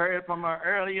had heard from her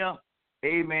earlier.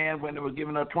 Amen. When they were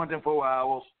giving her 24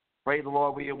 hours. Praise the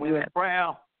Lord. We went in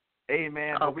prayer.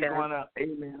 Amen. But we're going to,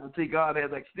 amen. I see God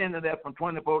has extended that from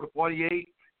 24 to 48.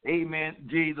 Amen.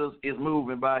 Jesus is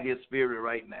moving by his spirit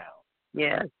right now.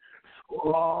 Yes.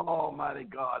 Oh, Almighty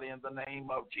God, in the name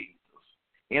of Jesus.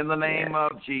 In the name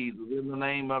of Jesus. In the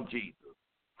name of Jesus.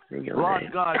 Lord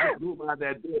God, just move by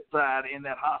that bedside in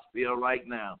that hospital right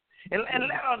now. And let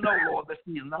her know, Lord, that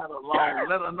she's not alone.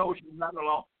 Let her know she's not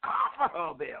alone. Comfort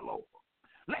her there, Lord.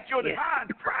 Let your divine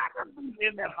presence be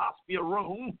in that hospital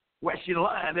room where she's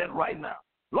lying at right now.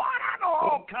 Lord, I know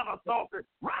all kind of thoughts that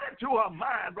run into her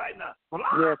mind right now. But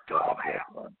Lord, go there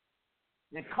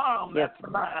and calm that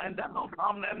mind down.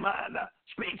 Calm that mind down.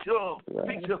 Speak to her.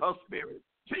 Speak to her spirit.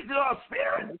 Speak to her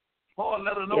spirit. Lord,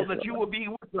 let her know that you will be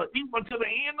with her even to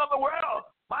the end of the world.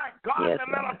 My God,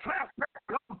 and let her transparent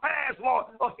come fast, Lord.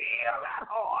 Heal that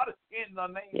heart in the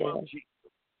name of Jesus.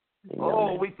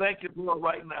 Oh, we thank you for it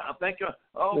right now. Thank you,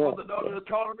 for the daughter that's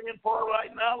calling in for it right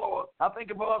now, Lord. I thank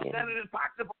you for her standing in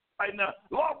practice right now.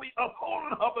 Lord, we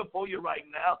upholding her before you right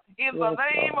now. In the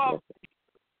name of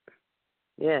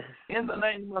Jesus. In the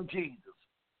name of Jesus.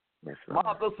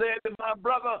 Martha said to my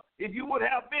brother, if you would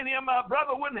have been here, my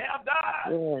brother wouldn't have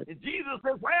died. And Jesus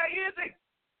said, where is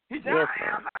he? He said, I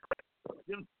am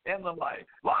in the life.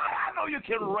 Lord, I know you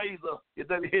can raise her if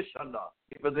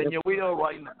it's in your will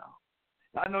right now.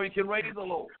 I know you can raise the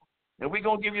Lord. And we're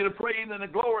going to give you the praise and the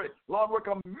glory. Lord, work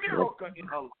a miracle in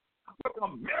her life. Work a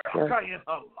miracle in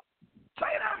her life.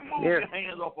 Say that, move your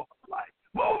hands off of her life.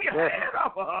 Move your hands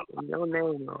off of her life. In your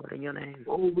name, Lord, in your name.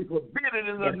 Oh, we forbid it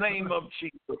in the name of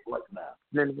Jesus right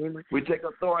now. In the name of Jesus. We take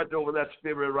authority over that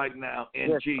spirit right now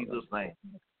in Jesus' name.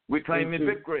 We claim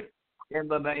victory in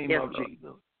the name of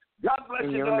Jesus. God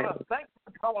bless you, daughter. Thank you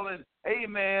for calling.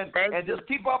 Amen. And just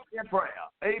keep up in prayer.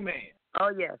 Amen.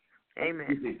 Oh, yes.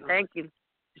 Amen. Thank you.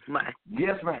 Bye.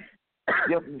 Yes, ma'am.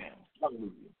 Yes, ma'am.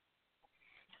 Hallelujah.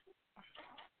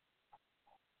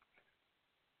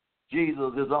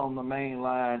 Jesus is on the main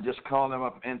line. Just call him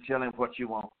up and tell him what you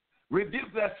want.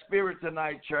 Rebuke that spirit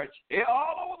tonight, church.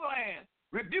 All over the land.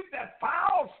 Rebuke that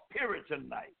foul spirit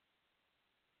tonight.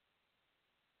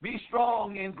 Be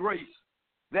strong in grace.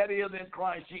 That is in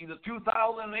Christ Jesus.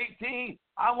 2018,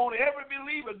 I want every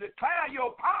believer to declare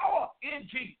your power in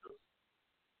Jesus.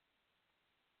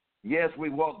 Yes, we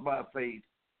walk by faith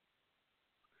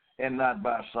and not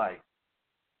by sight.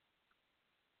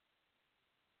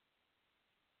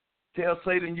 Tell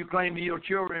Satan you claiming your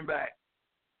children back.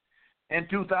 In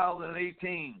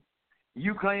 2018,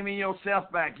 you claiming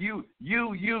yourself back. You,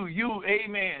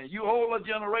 amen. You older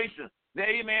generation, the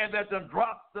amen that done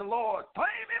dropped the Lord. Claim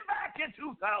him back in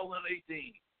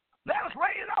 2018. Let us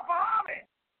raise up an army.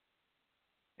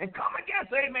 And come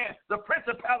against, amen, the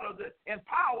principalities and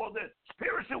power, the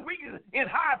spiritual weakness in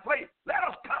high place. Let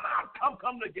us come out,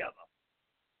 come together.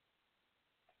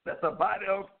 Let the body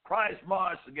of Christ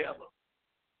march together.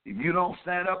 If you don't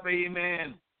stand up,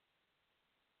 amen,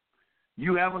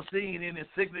 you haven't seen any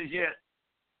sickness yet.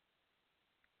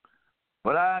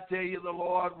 But I tell you, the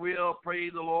Lord will,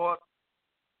 praise the Lord.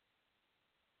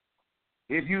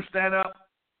 If you stand up,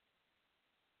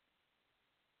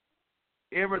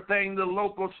 everything the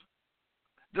locals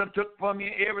that took from you,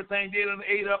 everything they done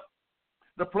ate up,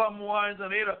 the plum wines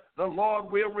and ate up, the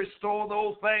Lord will restore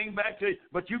those things back to you.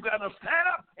 But you got to stand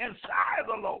up and serve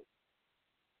the Lord.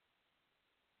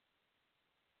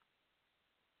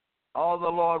 All the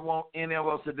Lord wants any of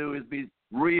us to do is be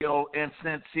real and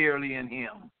sincerely in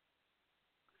him.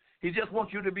 He just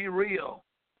wants you to be real.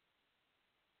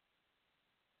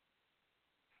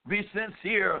 Be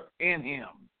sincere in him.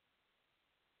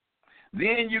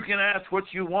 Then you can ask what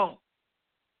you want.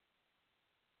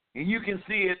 And you can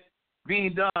see it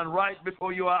being done right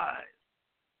before your eyes.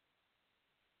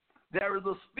 There is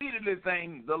a speedily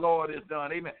thing the Lord has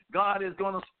done. Amen. God is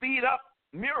going to speed up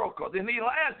miracles in these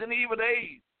last and evil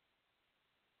days.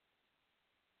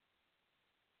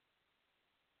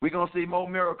 We're going to see more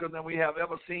miracles than we have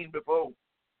ever seen before.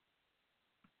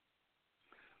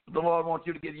 The Lord wants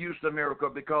you to get used to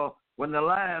miracles because when the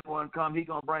lion one comes, he's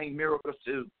going to bring miracles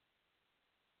too.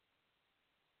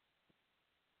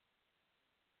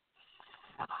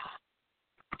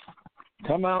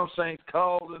 Come on, saints,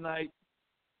 call tonight.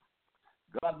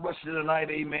 God bless you tonight,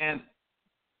 amen.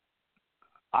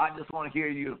 I just want to hear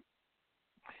you.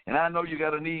 And I know you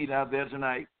got a need out there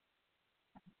tonight.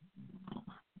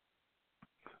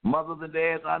 Mothers and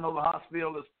dads, I know the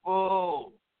hospital is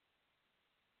full.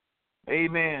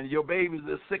 Amen. Your babies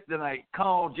are sick tonight.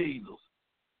 Call Jesus.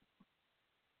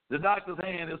 The doctor's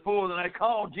hand is full tonight.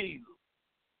 Call Jesus.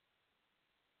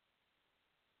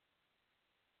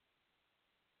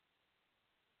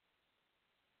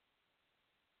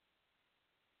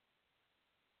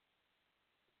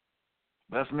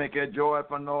 Let's make a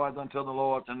joyful noise unto the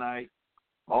Lord tonight.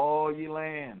 All ye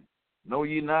land, know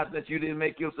ye not that you didn't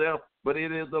make yourself, but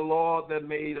it is the Lord that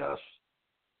made us.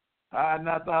 Hide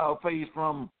not thy face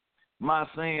from my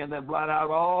sin, that blot out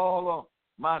all of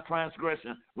my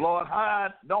transgression. Lord,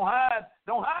 don't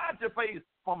hide your face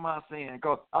from my sin,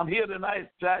 because I'm here tonight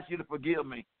to ask you to forgive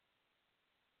me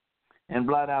and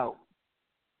blot out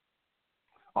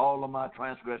all of my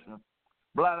transgressions.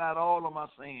 Blot out all of my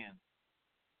sin.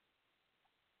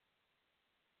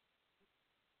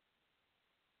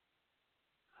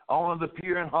 Only the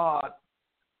pure in heart,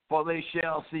 for they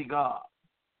shall see God.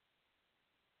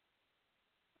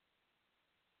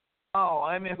 Oh,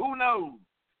 I mean, who knows?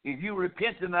 If you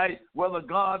repent tonight, whether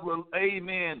God will,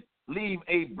 amen, leave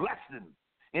a blessing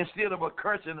instead of a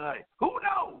curse tonight. Who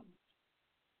knows?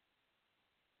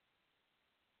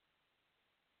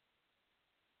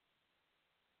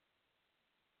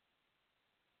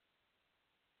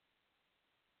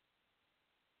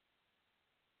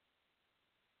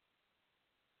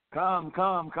 Come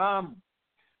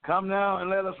now and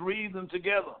let us read them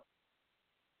together,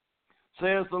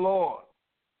 says the Lord.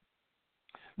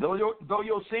 Though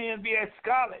your sin be as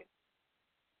scarlet,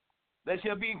 they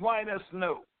shall be white as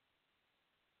snow.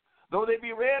 Though they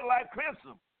be red like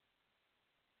crimson,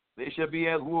 they shall be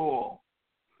as wool.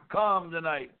 Come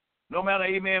tonight. No matter,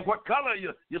 amen, what color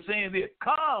your sin is.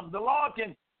 Come. The Lord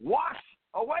can wash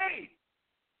away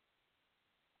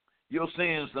your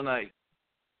sins tonight.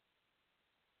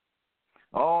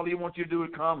 All he wants you to do is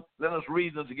come. Let us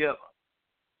read them together.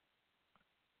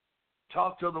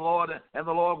 Talk to the Lord, and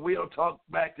the Lord will talk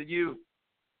back to you.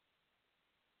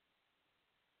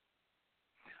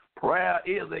 Prayer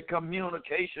is a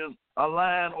communication, a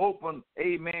line open,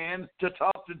 amen, to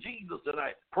talk to Jesus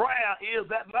tonight. Prayer is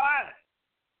that line.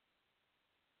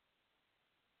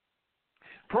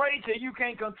 Pray till you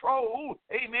can control,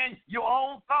 amen, your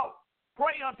own thoughts.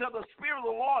 Pray until the Spirit of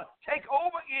the Lord take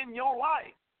over in your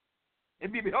life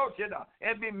and be behold you now,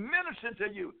 and be ministering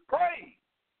to you. Pray.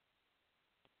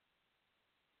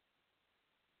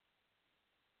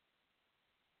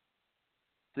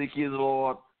 Seek ye the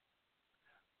Lord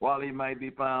while he might be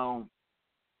found.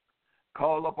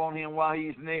 Call upon him while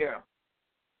he's near.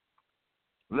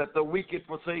 Let the wicked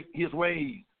forsake his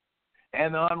ways,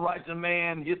 and the unrighteous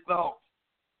man his thoughts.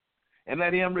 And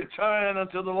let him return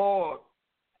unto the Lord,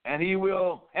 and he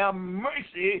will have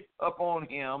mercy upon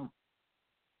him.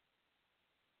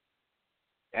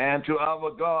 And to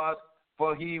our God,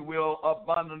 for he will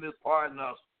abundantly pardon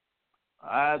us.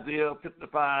 Isaiah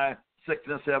 55, 6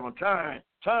 and 7. Turn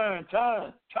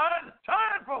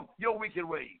from your wicked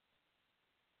ways.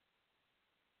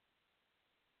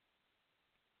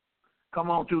 Come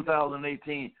on,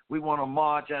 2018. We want to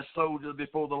march as soldiers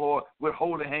before the Lord with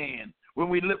holy hands. When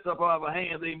we lift up our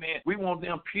hands, amen, we want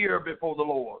them pure before the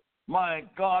Lord. My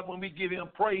God, when we give him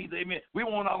praise, amen, we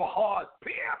want our hearts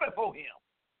pure before him.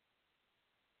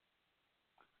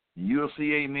 You'll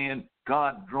see, amen,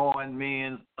 God drawing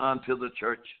men unto the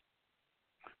church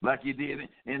like he did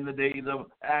in the days of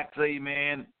Acts,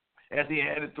 amen, as he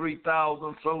added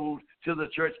 3,000 souls to the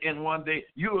church in one day.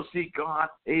 You'll see God,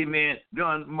 amen,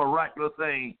 doing miraculous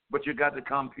things, but you got to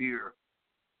come pure.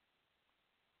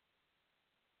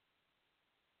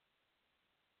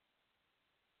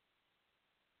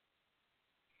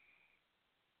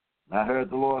 I heard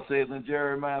the Lord says in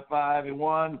Jeremiah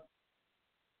 5:1,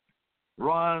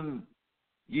 run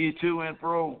ye to and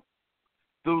fro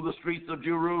through the streets of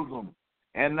Jerusalem,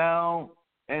 and now,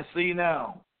 and see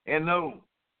now, and know,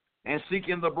 and seek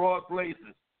in the broad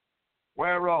places,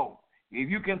 whereof, if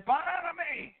you can find a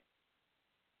man,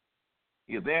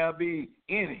 if there be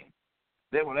any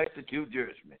that will execute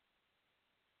judgment,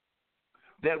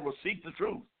 that will seek the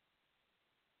truth,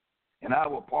 and I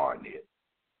will pardon it.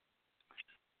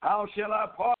 How shall I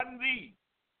pardon thee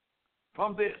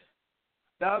from this?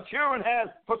 Thou children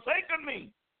hast forsaken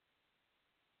me,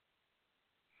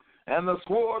 and the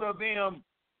sword of them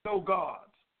no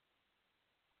gods.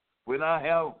 When I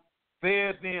have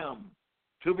fed them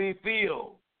to be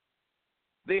filled,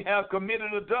 they have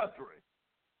committed adultery,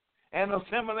 and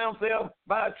assembled themselves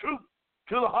by truth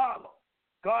to the hollow.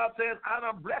 God says, I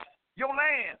done blessed your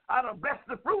land. I done blessed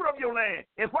the fruit of your land.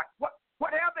 And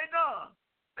what have they done?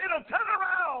 They done turn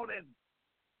around and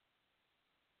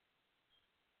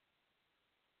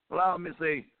allow me to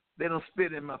say, they done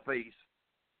spit in my face.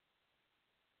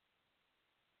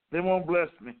 They won't bless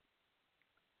me.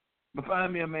 But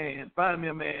find me a man, find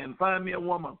me a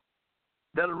woman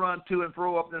that'll run to and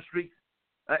fro up the streets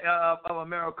of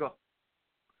America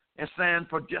and stand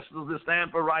for justice and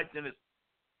stand for righteousness.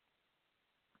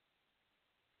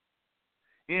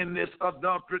 In this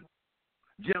adulterate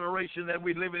generation that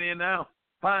we're living in now,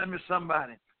 find me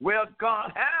somebody. Well,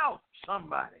 God, how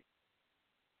somebody?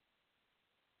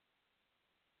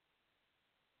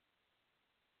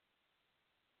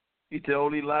 He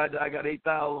told Elijah, I got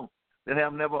 8,000 that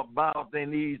have never bowed their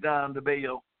knees down to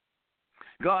Baal.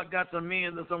 God got some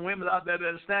men and some women out there that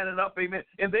are standing up, amen,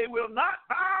 and they will not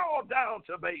bow down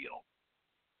to Baal.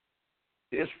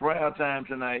 It's prayer time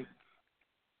tonight.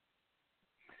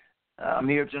 I'm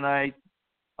here tonight,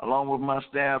 along with my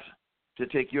staff, to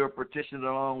take your petition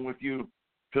along with you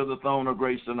to the throne of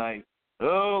grace tonight.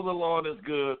 Oh, the Lord is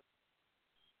good.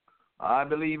 I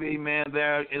believe, amen,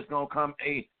 there is going to come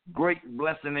a great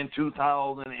blessing in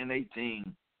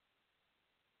 2018.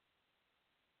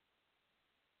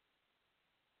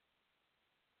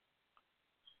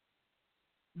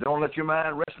 Don't let your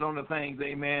mind rest on the things,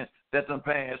 amen, that's in the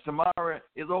past. Tomorrow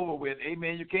is over with,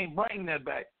 amen. You can't bring that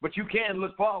back, but you can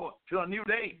look forward to a new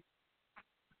day.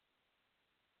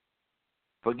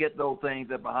 Forget those things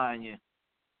that are behind you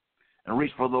and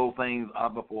reach for those things that are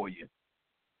before you.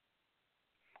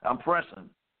 I'm pressing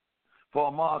for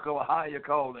a mark of a higher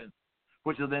calling,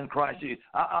 which is in Christ Jesus.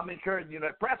 I'm encouraging you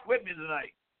to press with me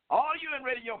tonight. All you in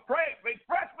radio, pray,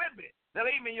 press with me. That,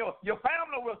 amen, your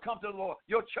family will come to the Lord.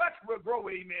 Your church will grow,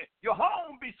 amen. Your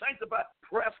home will be sanctified.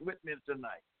 Press with me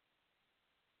tonight.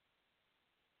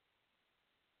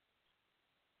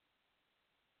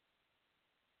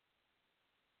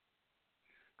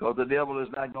 Because the devil is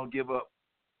not going to give up.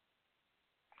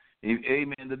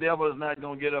 Amen. The devil is not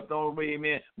going to get up. The only way,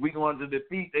 amen, we're going to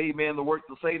defeat, amen, the works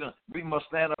of Satan. We must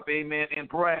stand up, amen, in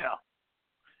prayer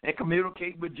and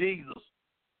communicate with Jesus.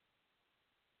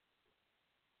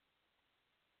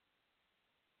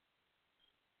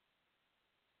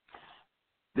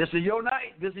 This is your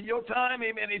night. This is your time,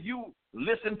 amen. If you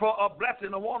listen for a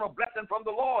blessing or want a blessing from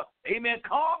the Lord, amen,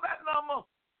 call that number.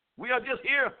 We are just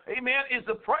here, amen, is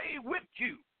to pray with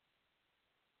you.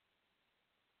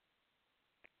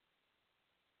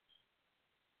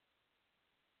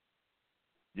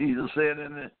 Jesus said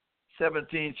in the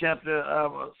 17th chapter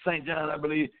of St. John, I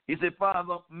believe, he said,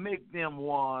 Father, make them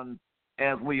one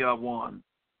as we are one.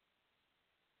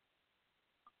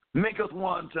 Make us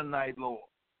one tonight, Lord.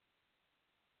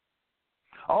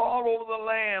 All over the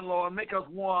land, Lord, make us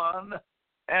one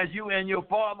as you and your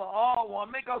Father are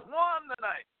one. Make us one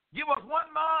tonight. Give us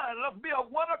one mind. Let's be of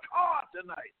one accord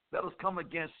tonight. Let us come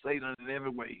against Satan in every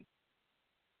way.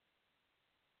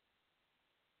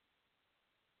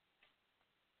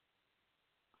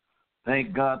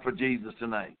 Thank God for Jesus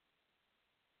tonight.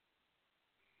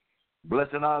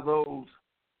 Blessed are those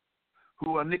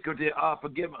whose iniquity are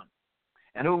forgiven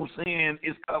and whose sin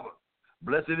is covered.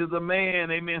 Blessed is the man,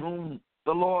 amen, whom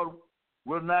the Lord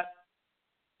will not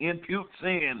impute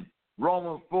sin.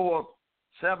 Romans 4,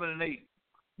 7 and 8.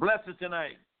 Blessed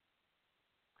tonight.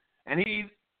 And be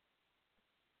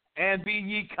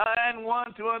ye kind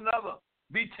one to another.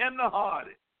 Be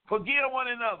tenderhearted. Forgive one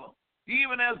another.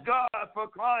 Even as God for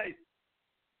Christ's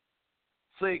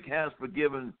sake has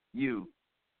forgiven you.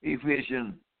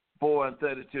 Ephesians 4 and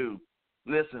 32.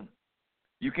 Listen,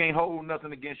 you can't hold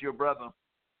nothing against your brother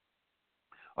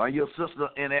or your sister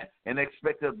and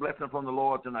expect a blessing from the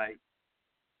Lord tonight.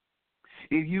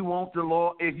 If you want the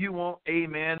Lord, if you want,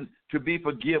 amen, to be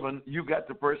forgiven, you got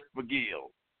to first forgive.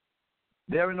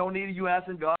 There is no need of you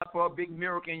asking God for a big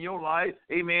miracle in your life,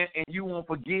 amen, and you won't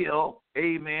forgive,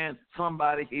 amen,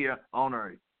 somebody here on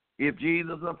earth. If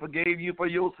Jesus forgave you for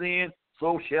your sin,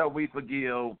 so shall we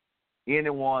forgive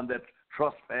anyone that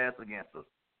trespass against us.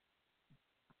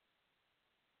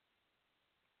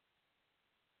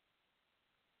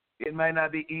 It may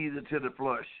not be easy to the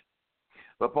flesh,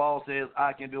 but Paul says,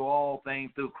 I can do all things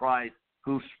through Christ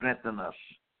who strengthens us.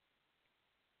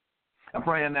 I'm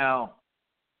praying now,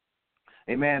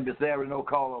 amen, there are no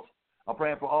callers. I'm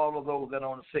praying for all of those that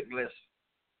are on the sick list.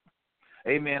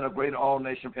 Amen, a greater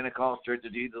all-nation Pentecost Church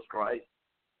of Jesus Christ.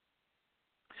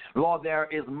 Lord, there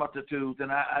is multitudes,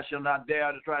 and I shall not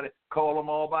dare to try to call them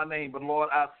all by name, but Lord,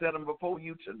 I set them before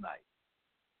you tonight.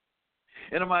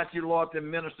 And I'm asking you, Lord, to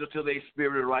minister to their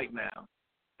spirit right now.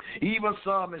 Even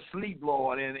some is asleep,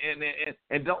 Lord, and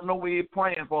don't know where you're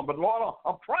praying for them. But, Lord,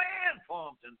 I'm praying for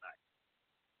them tonight.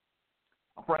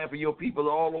 I'm praying for your people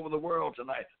all over the world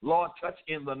tonight. Lord, touch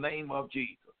in the name of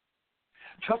Jesus.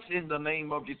 Touch in the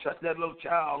name of Jesus. Touch that little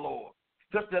child, Lord.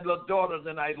 Touch that little daughter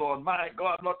tonight, Lord. My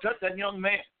God, Lord, touch that young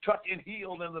man. Touch and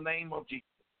heal in the name of Jesus.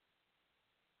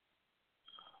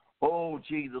 Oh,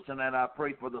 Jesus, tonight I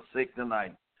pray for the sick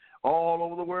tonight. All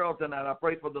over the world tonight, I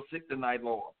pray for the sick tonight,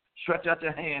 Lord. Stretch out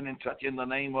your hand and touch in the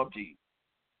name of Jesus.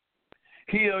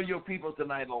 Heal your people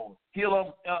tonight, Lord. Heal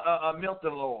them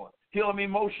mentally, Lord. Heal them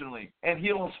emotionally and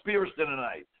heal them spiritually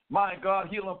tonight. My God,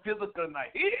 heal them physically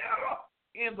tonight.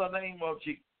 Heal in the name of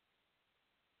Jesus.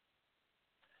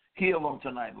 Heal them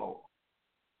tonight, Lord.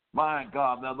 My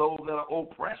God, now those that are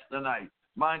oppressed tonight,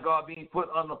 my God, being put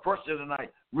under pressure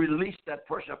tonight, release that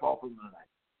pressure off of him tonight.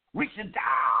 Reach it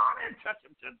down and touch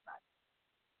him tonight.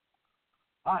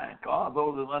 My God,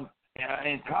 those that are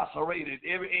incarcerated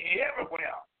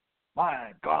everywhere,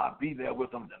 my God, be there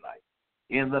with them tonight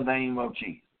in the name of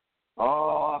Jesus.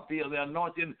 Oh, I feel the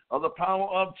anointing of the power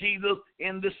of Jesus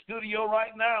in the studio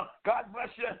right now. God bless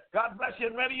you. God bless you.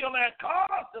 Radio Land, call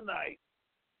us tonight.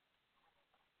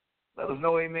 Let us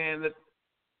know, amen, that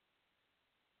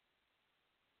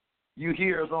you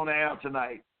hear us on the air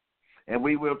tonight, and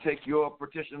we will take your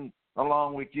petition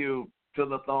along with you to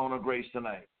the throne of grace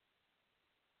tonight.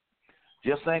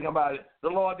 Just think about it. The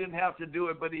Lord didn't have to do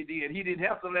it, but he did. He didn't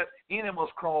have to let any of us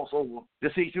cross over to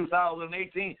see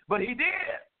 2018, but he did.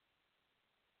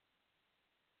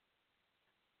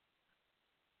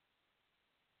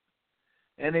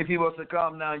 And if he was to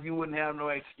come now, you wouldn't have no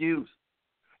excuse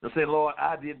to say, Lord,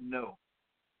 I didn't know.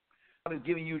 God is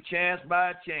giving you chance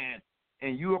by chance,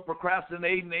 and you are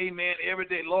procrastinating, amen, every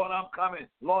day. Lord, I'm coming.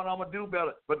 Lord, I'm going to do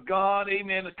better. But God,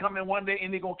 amen, is coming one day,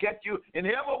 and he's going to catch you. And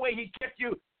every way he catch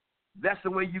you, that's the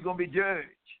way you're going to be judged.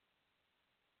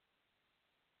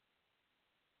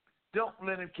 Don't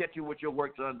let him catch you with your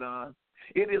works undone.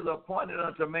 It is appointed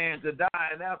unto man to die,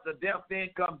 and after death then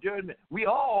comes judgment. We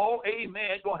all,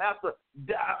 amen, going to have to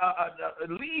die,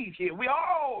 leave here. We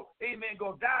all, amen,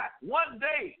 going to die one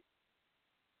day.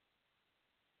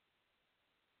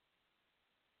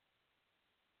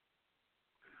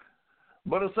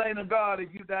 But the saint of God, if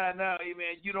you die now,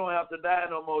 amen, you don't have to die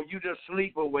no more. You just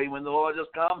sleep away. When the Lord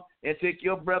just come and take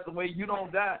your breath away, you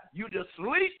don't die. You just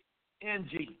sleep in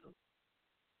Jesus.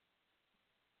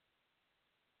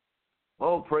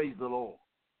 Oh, praise the Lord.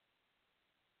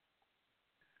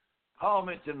 Call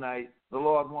me tonight. The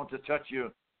Lord wants to touch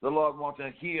you. The Lord wants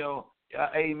to heal.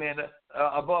 Amen.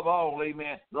 Above all,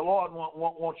 amen. The Lord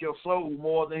wants your soul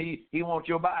more than he wants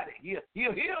your body.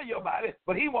 He'll heal your body,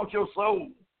 but he wants your soul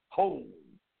whole.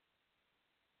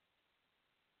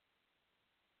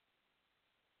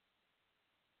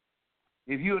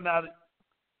 If you're not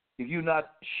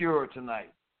sure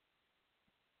tonight,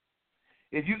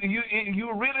 if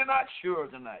you're really not sure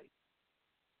tonight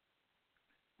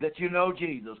that you know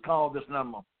Jesus, call this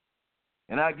number,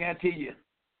 and I guarantee you,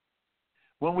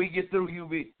 when we get through,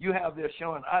 you have the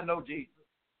assurance, I know Jesus.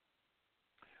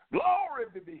 Glory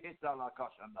be to his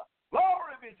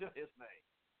name.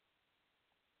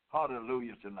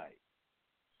 Hallelujah tonight.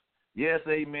 Yes,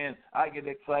 amen. I get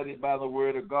excited by the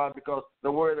word of God because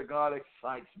the word of God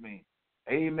excites me.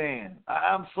 Amen.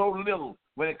 I'm so little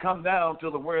when it comes down to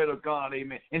the word of God.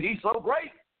 Amen. And he's so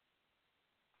great.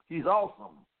 He's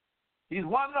awesome. He's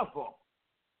wonderful.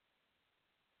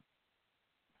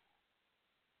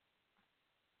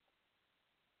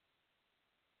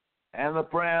 And the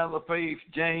prayer of the faith,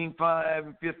 James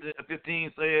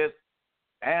 5:15 says,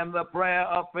 and the prayer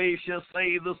of faith shall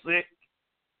save the sick,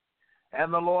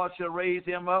 and the Lord shall raise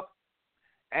him up.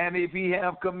 And if he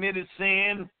have committed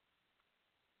sin,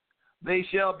 they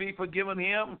shall be forgiven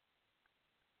him.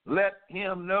 Let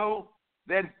him know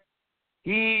that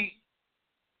he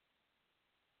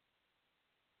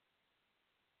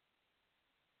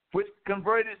which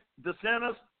converted the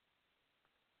sinners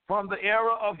from the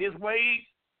error of his ways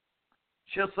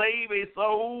shall save a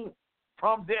soul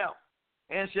from death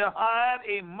and shall hide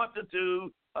a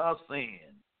multitude of sin.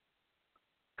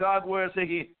 God's word says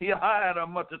he'll hide a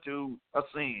multitude of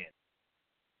sin.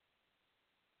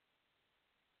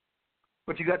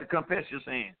 But you got to confess your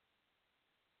sin.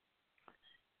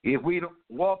 If we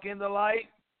walk in the light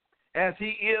as he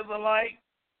is the light,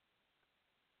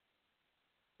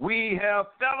 we have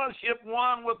fellowship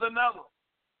one with another.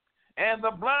 And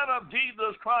the blood of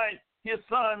Jesus Christ, his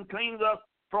son, cleans us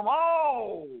from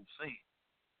all sin.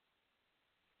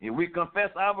 If we confess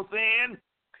our sin,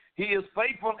 he is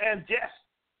faithful and just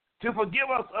to forgive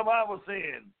us of our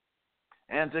sin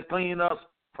and to clean us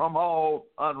from all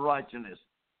unrighteousness.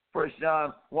 1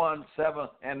 John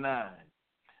 1:7-9.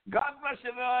 God bless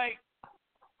you tonight.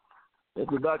 This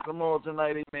is Dr. Moore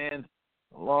tonight, amen,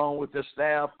 along with the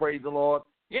staff, praise the Lord,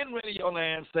 in Radio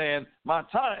Land saying, my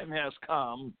time has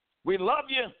come. We love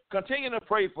you. Continue to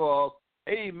pray for us.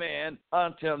 Amen.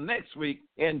 Until next week,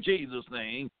 in Jesus'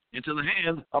 name, into the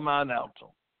hands of my announcer.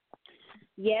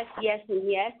 Yes, yes, and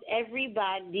yes,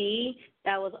 everybody.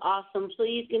 That was awesome.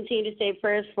 Please continue to say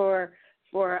prayers for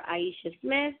Aisha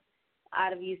Smith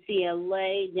out of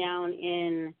UCLA down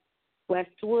in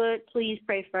Westwood. Please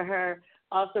pray for her.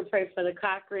 Also pray for the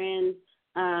Cochrans.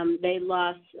 They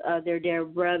lost their dear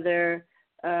brother,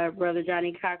 Brother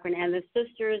Johnny Cochran, and the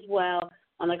sister as well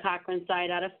on the Cochran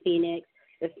side out of Phoenix.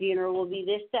 The funeral will be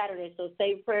this Saturday, so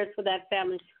say prayers for that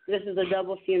family. This is a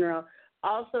double funeral.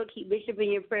 Also, keep Bishop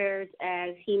in your prayers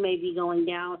as he may be going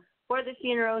down for the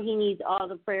funeral. He needs all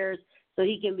the prayers so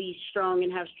he can be strong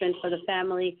and have strength for the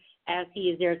family as he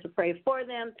is there to pray for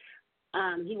them.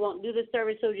 He won't do the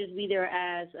service. He'll just be there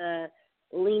as a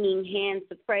leaning hand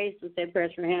to pray. So say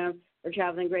prayers for him, for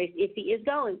traveling grace if he is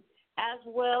going. As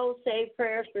well, say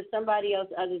prayers for somebody else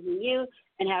other than you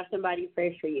and have somebody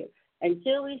pray for you.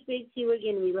 Until we speak to you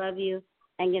again, we love you.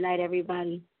 And good night,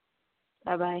 everybody.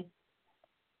 Bye-bye.